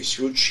that makes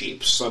you a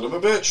cheap son of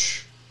a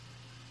bitch.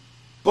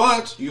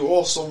 But you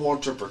also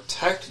want to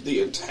protect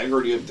the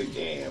integrity of the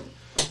game,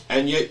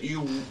 and yet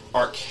you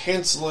are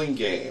canceling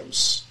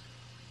games.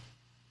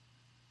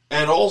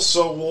 And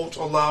also won't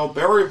allow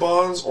Barry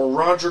Bonds or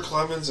Roger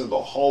Clemens in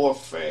the Hall of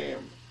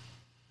Fame.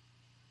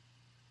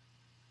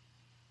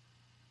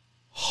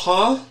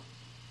 Huh?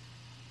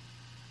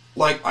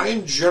 Like, I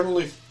am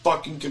generally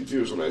fucking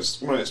confused when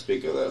I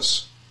speak of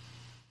this.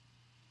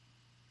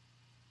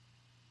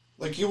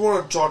 Like, you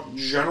want to talk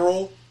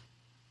general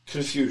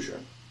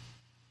confusion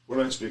when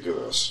I speak of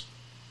this.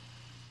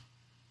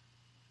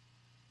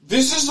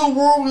 This is the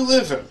world we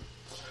live in.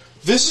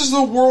 This is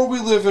the world we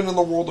live in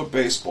the world of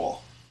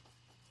baseball.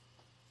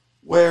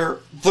 Where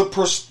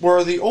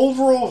the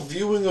overall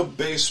viewing of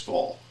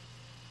baseball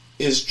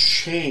is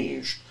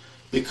changed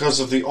because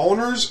of the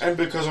owners and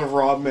because of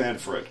Rob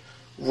Manfred.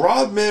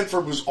 Rob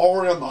Manfred was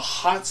already on the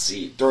hot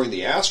seat during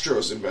the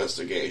Astros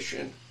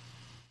investigation.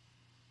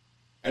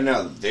 And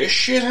now this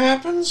shit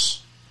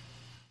happens?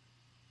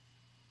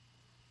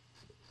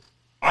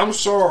 I'm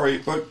sorry,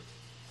 but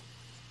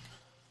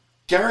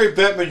Gary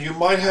Bettman, you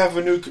might have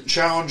a new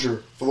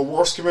challenger for the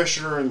worst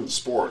commissioner in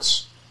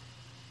sports.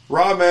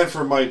 Rob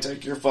Manfred might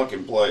take your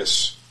fucking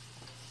place.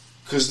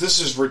 Because this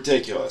is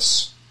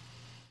ridiculous.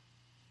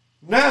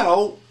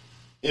 Now,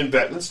 in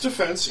Bettman's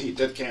defense, he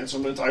did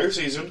cancel an entire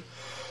season.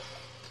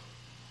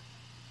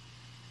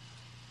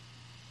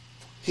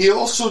 He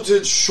also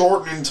did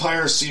shorten an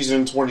entire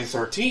season in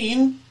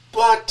 2013,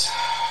 but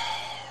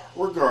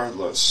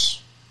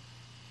regardless,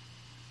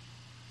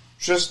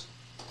 just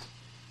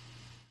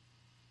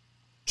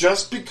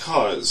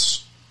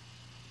because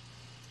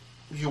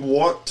you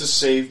want to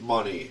save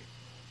money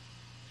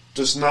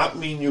does not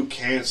mean you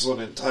cancel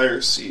an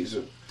entire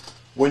season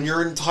when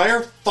your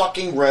entire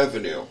fucking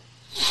revenue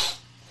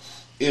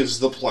is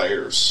the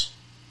players.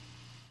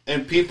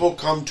 And people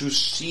come to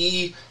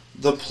see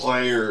the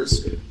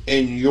players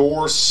in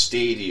your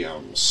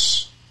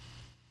stadiums.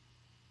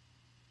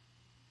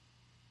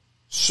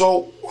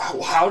 So,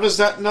 how does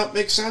that not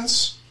make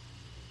sense?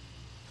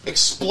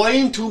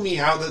 Explain to me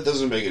how that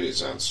doesn't make any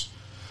sense.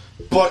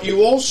 But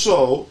you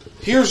also,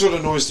 here's what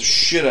annoys the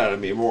shit out of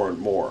me more and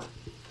more,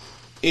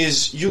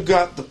 is you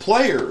got the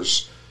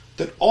players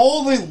that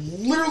all they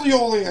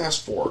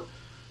ask for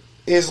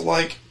is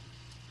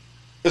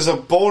a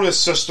bonus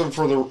system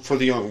for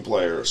the young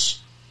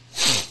players.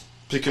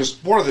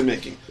 Because what are they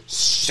making?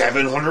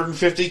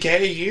 $750K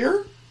a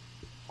year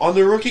on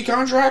their rookie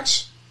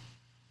contracts?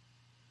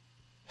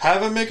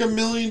 Have them make $1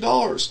 million.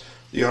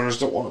 The owners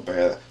don't want to pay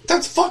that.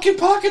 That's fucking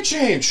pocket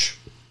change.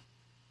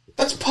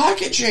 That's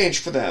pocket change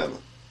for them.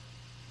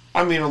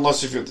 I mean,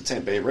 unless if you're the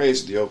Tampa Bay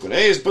Rays and the Oakland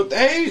A's, but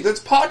hey, that's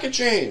pocket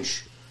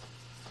change.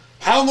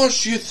 How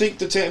much do you think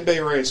the Tampa Bay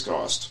Rays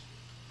cost?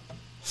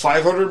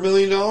 $500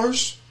 million?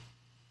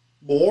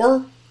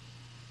 More?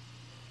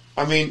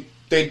 I mean,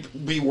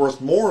 they'd be worth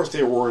more if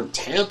they were in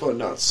Tampa,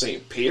 not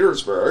St.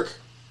 Petersburg.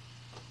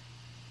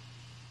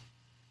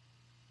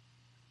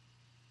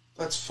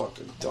 That's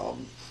fucking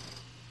dumb.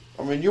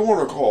 I mean, you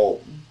want to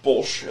call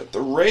bullshit.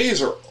 The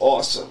Rays are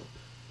awesome.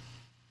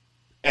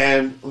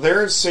 And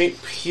they're in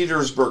St.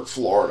 Petersburg,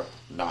 Florida.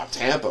 Not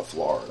Tampa,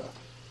 Florida.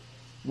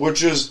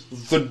 Which is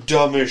the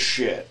dumbest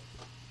shit.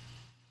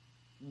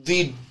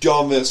 The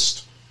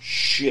dumbest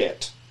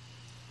shit.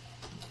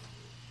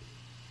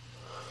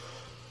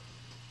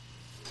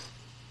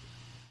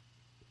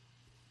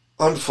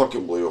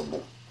 Unfucking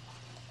believable.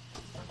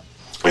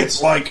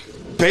 It's like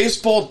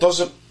baseball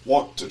doesn't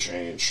want to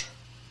change.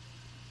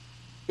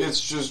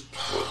 It's just...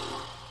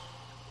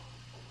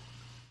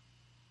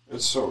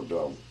 It's so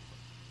dumb.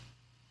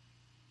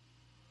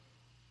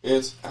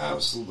 It's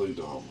absolutely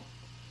dumb.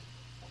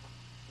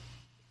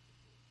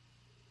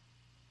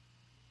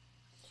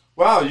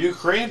 Wow,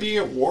 Ukraine being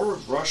at war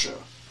with Russia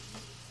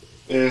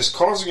is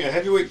causing a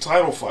heavyweight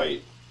title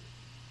fight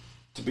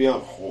to be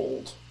on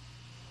hold.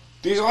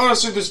 These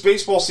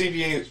baseball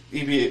CBA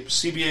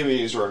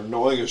meetings are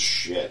annoying as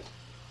shit.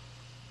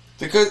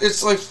 Because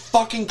it's like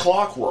fucking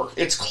clockwork.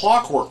 It's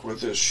clockwork with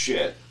this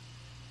shit.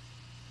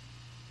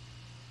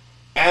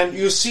 And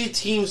you see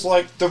teams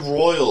like the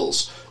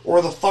Royals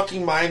or the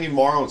fucking Miami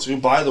Marlins, who,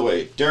 by the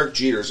way, Derek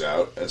Jeter's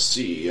out as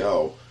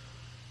CEO.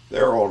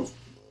 They're on...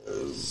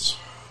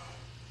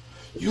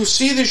 You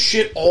see this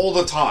shit all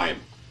the time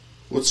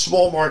with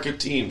small market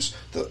teams.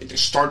 They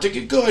start to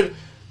get good,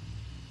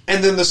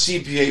 and then the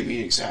CPA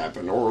meetings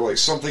happen, or like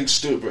something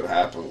stupid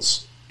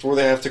happens to where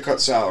they have to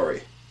cut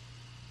salary.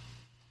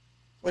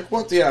 Like,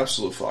 what the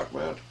absolute fuck,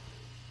 man?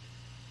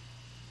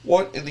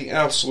 What in the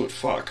absolute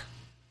fuck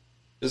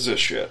is this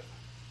shit?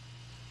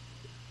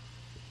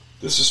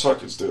 This is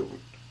fucking stupid.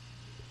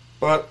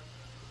 But,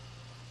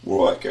 what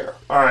do I care?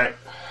 Alright,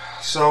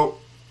 so,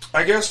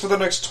 I guess for the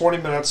next 20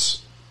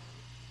 minutes,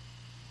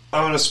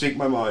 I'm going to speak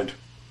my mind.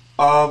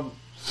 I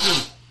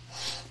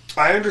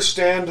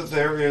understand that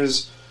there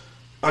is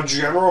a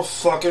general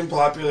fucking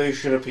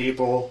population of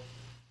people,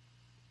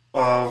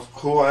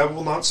 who I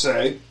will not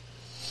say,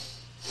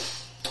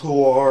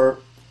 who are,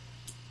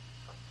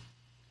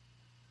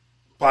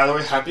 by the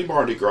way, happy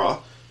Mardi Gras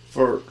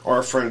for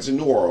our friends in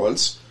New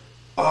Orleans.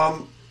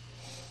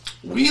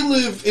 We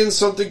live in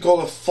something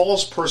called a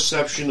false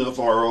perception of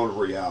our own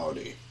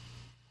reality.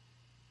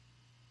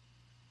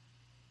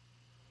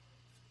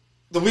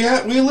 We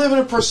live in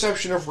a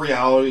perception of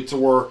reality to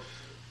where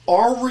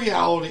our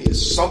reality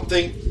is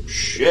something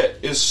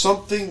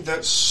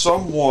that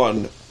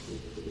someone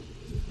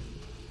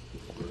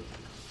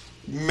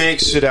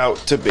makes it out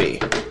to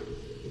be.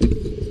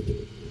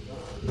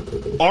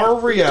 Our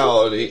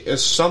reality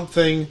is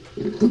something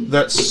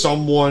that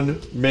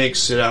someone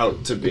makes it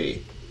out to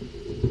be.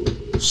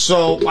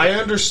 So, I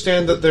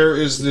understand that there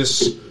is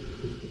this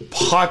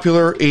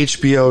popular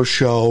HBO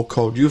show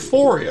called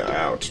Euphoria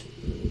out.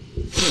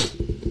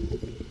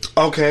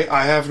 Okay,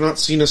 I have not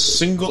seen a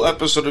single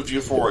episode of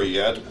Euphoria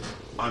yet.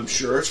 I'm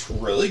sure it's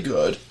really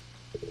good.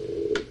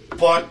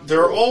 But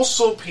there are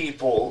also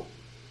people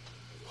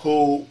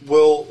who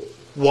will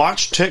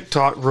watch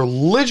TikTok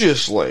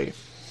religiously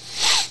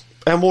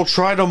and will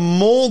try to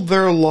mold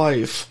their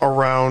life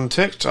around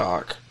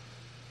TikTok.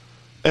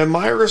 And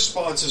my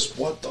response is,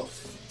 what the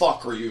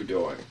fuck are you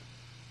doing?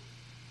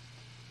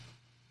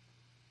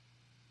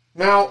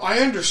 Now, I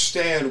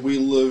understand we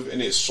live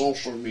in a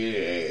social media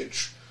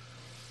age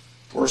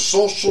where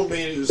social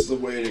media is the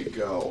way to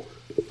go.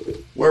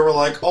 Where we're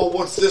like, oh,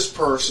 what's this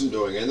person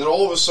doing? And then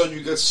all of a sudden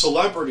you get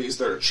celebrities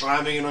that are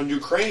chiming in on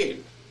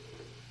Ukraine.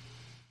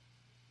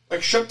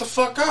 Like, shut the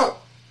fuck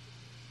up.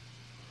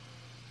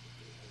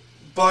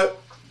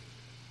 But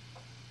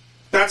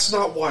that's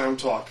not why I'm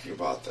talking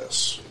about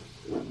this.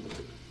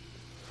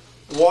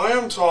 Why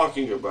I'm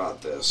talking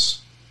about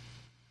this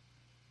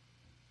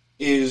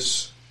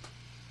is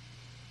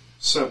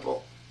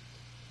simple.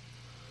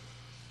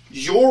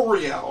 Your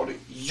reality,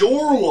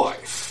 your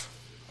life,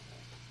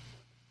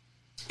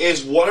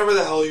 is whatever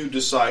the hell you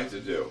decide to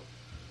do.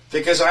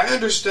 Because I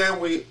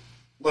understand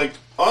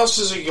us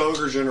as a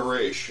younger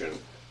generation,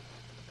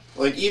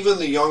 like even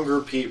the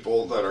younger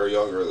people that are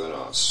younger than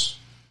us,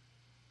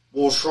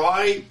 will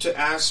try to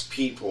ask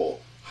people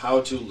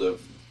how to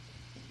live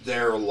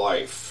their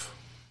life.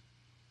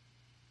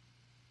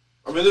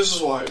 I mean, this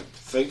is what I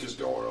think is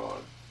going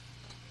on.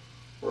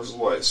 Or this is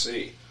what I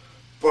see.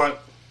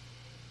 But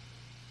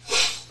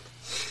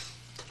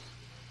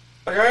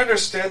like, I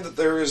understand that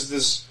there is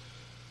this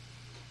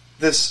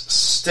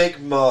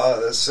stigma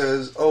that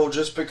says, oh,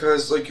 just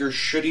because like your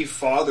shitty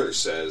father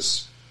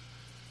says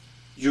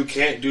you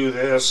can't do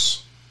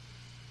this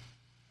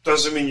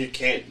doesn't mean you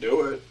can't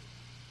do it.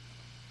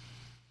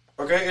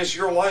 Okay, it's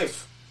your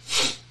life.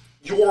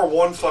 You are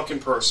one fucking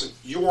person.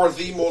 You are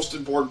the most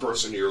important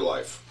person in your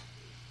life.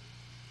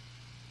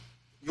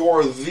 You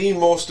are the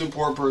most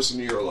important person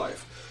in your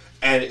life.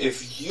 And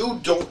if you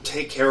don't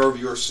take care of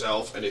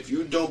yourself, and if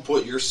you don't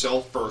put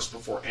yourself first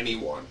before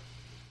anyone,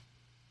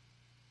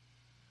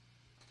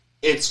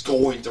 it's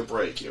going to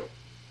break you.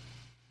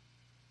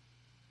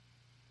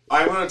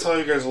 I'm going to tell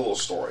you guys a little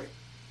story.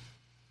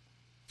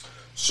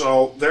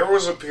 So, there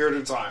was a period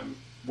of time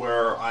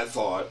where I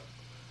thought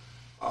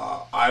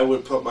I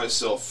would put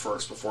myself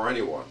first before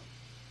anyone.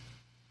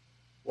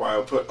 where I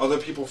would put other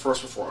people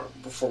first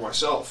before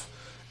myself.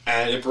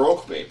 And it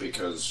broke me,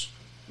 because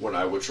when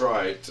I would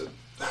try to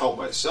help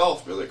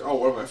myself, be like, oh,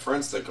 what do my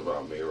friends think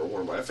about me, or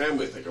what do my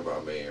family think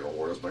about me, or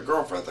what does my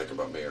girlfriend think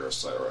about me, or et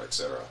cetera, et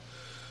cetera.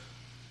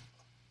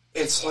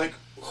 It's like,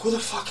 who the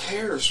fuck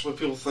cares what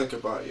people think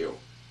about you?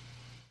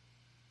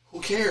 Who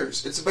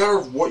cares? It's a matter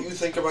of what you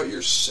think about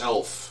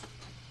yourself.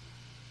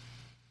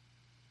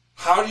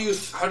 How do you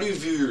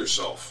view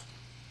yourself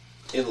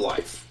in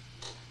life?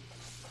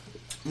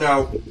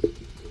 Now,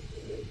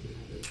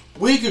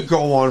 we could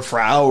go on for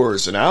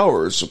hours and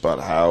hours about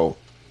how,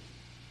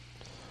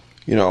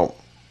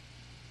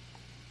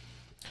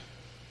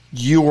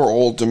 you are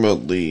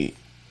ultimately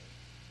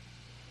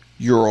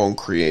your own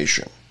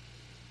creation.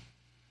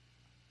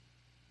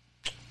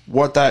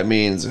 What that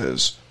means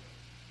is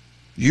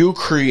you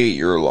create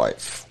your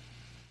life.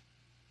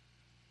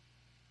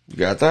 You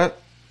got that?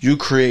 You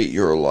create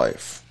your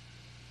life.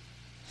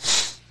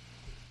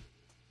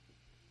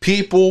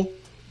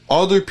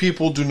 Other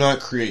people do not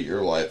create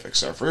your life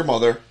except for your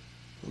mother,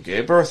 who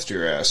gave birth to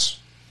your ass.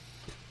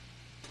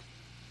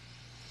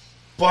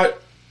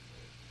 But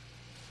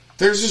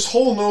there's this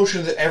whole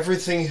notion that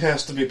everything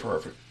has to be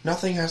perfect.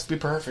 Nothing has to be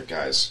perfect,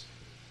 guys.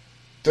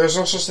 There's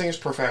no such thing as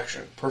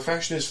perfection.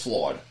 Perfection is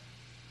flawed.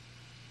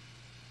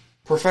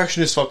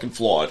 Perfection is fucking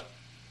flawed.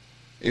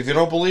 If you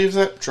don't believe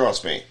that,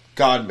 trust me.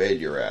 God made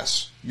your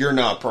ass. You're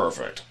not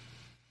perfect.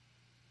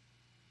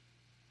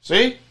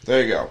 See?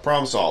 There you go.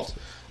 Problem solved.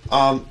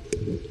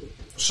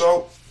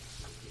 So,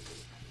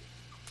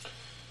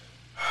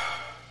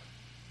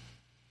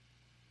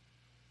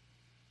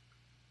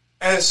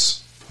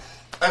 as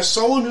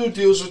someone who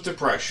deals with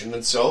depression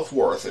and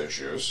self-worth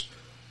issues,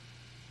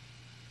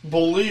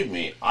 believe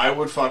me, I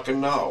would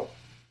fucking know.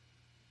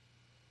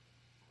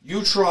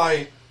 You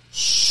try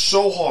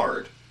so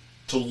hard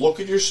to look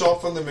at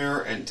yourself in the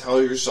mirror and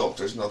tell yourself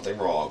there's nothing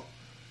wrong.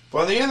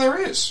 But in the end, there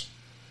is.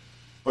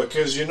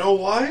 Because you know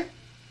why?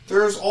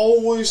 There's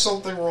always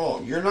something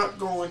wrong. You're not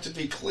going to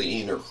be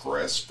clean or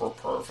crisp or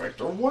perfect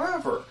or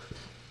whatever.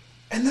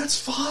 And that's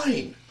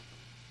fine.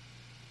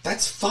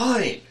 That's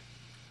fine.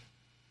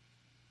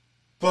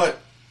 But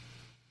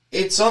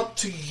it's up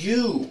to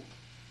you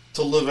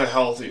to live a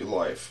healthy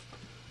life.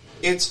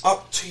 It's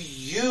up to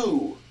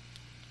you,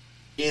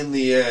 in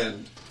the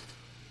end,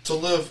 to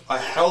live a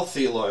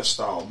healthy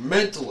lifestyle.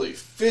 Mentally,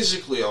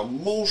 physically,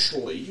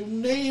 emotionally, you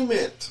name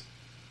it.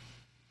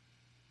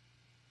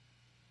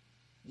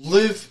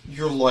 Live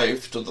your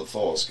life to the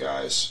fullest,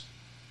 guys.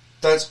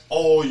 That's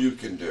all you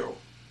can do.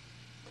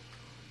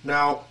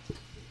 Now,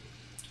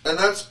 and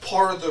that's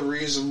part of the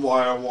reason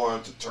why I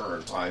wanted to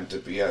turn Time to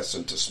BS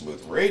into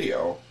Smooth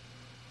Radio,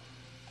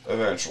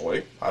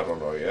 eventually, I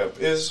don't know yet,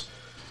 is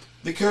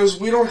because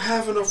we don't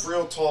have enough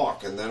real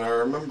talk. And then I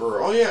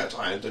remember, oh yeah,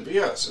 Time to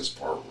BS is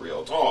part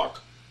real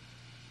talk.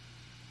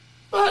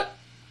 But,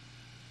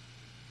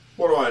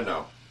 what do I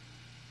know?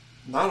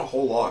 Not a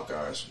whole lot,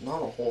 guys.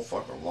 Not a whole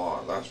fucking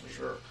lot, that's for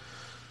sure.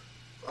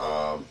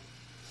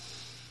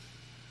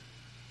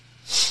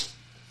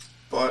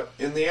 But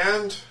in the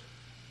end,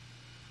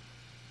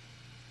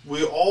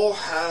 we all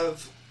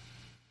have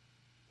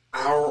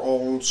our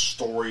own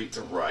story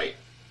to write.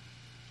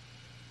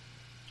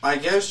 I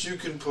guess you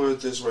can put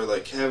it this way,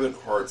 like Kevin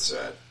Hart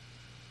said.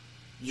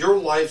 Your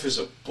life is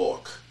a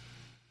book.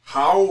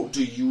 How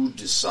do you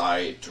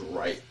decide to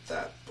write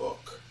that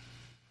book?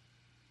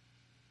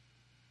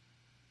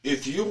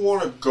 If you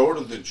want to go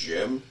to the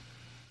gym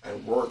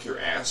and work your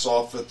ass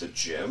off at the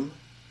gym,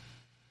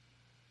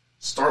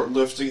 start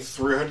lifting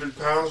 300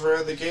 pounds right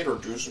out of the gate, or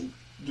do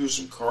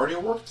some cardio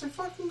work, then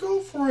fucking go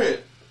for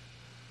it.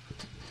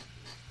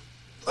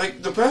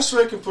 Like, the best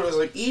way I can put it is,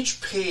 like,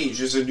 each page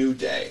is a new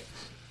day.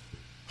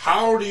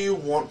 How do you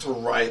want to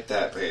write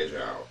that page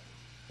out?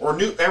 Or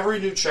every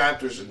new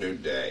chapter is a new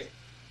day.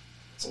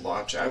 It's a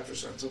lot of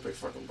chapters, and it's a big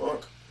fucking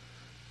book.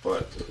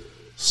 But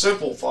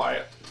simplify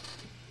it.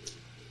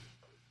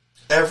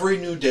 Every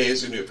new day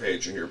is a new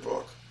page in your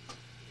book.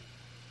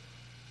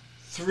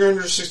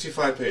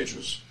 365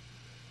 pages.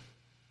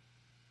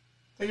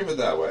 Think of it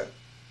that way.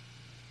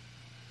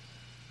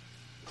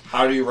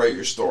 How do you write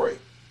your story?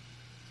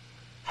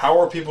 How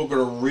are people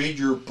going to read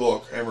your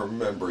book and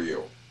remember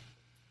you?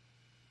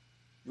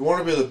 You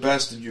want to be the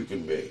best that you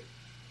can be.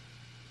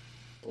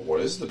 But what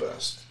is the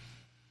best?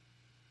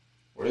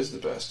 What is the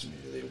best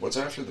immediately? What's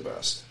after the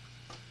best?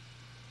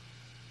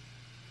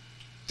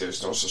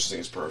 There's no such thing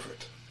as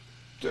perfect.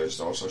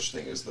 There's no such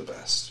thing as the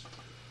best.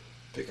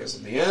 Because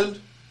in the end,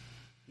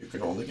 you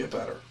can only get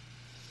better.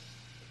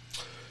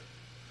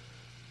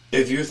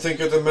 If you think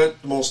you're the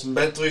most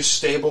mentally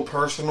stable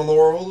person in the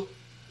world,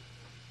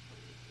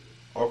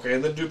 okay,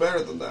 then do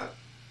better than that.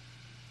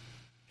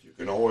 You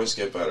can always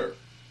get better.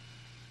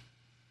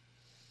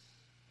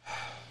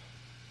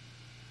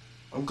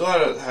 I'm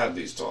glad I had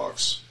these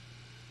talks,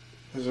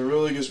 because it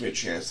really gives me a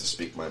chance to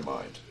speak my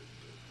mind.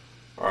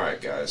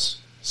 Alright, guys.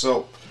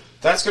 So,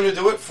 that's going to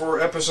do it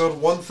for episode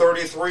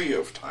 133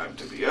 of Time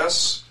to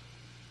BS.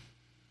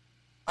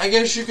 I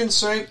guess you can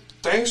say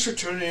thanks for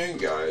tuning in,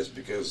 guys,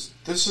 because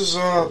this is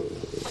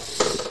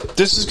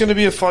this is going to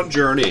be a fun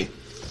journey.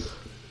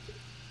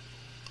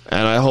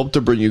 And I hope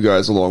to bring you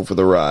guys along for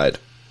the ride.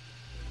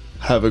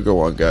 Have a good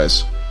one,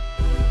 guys.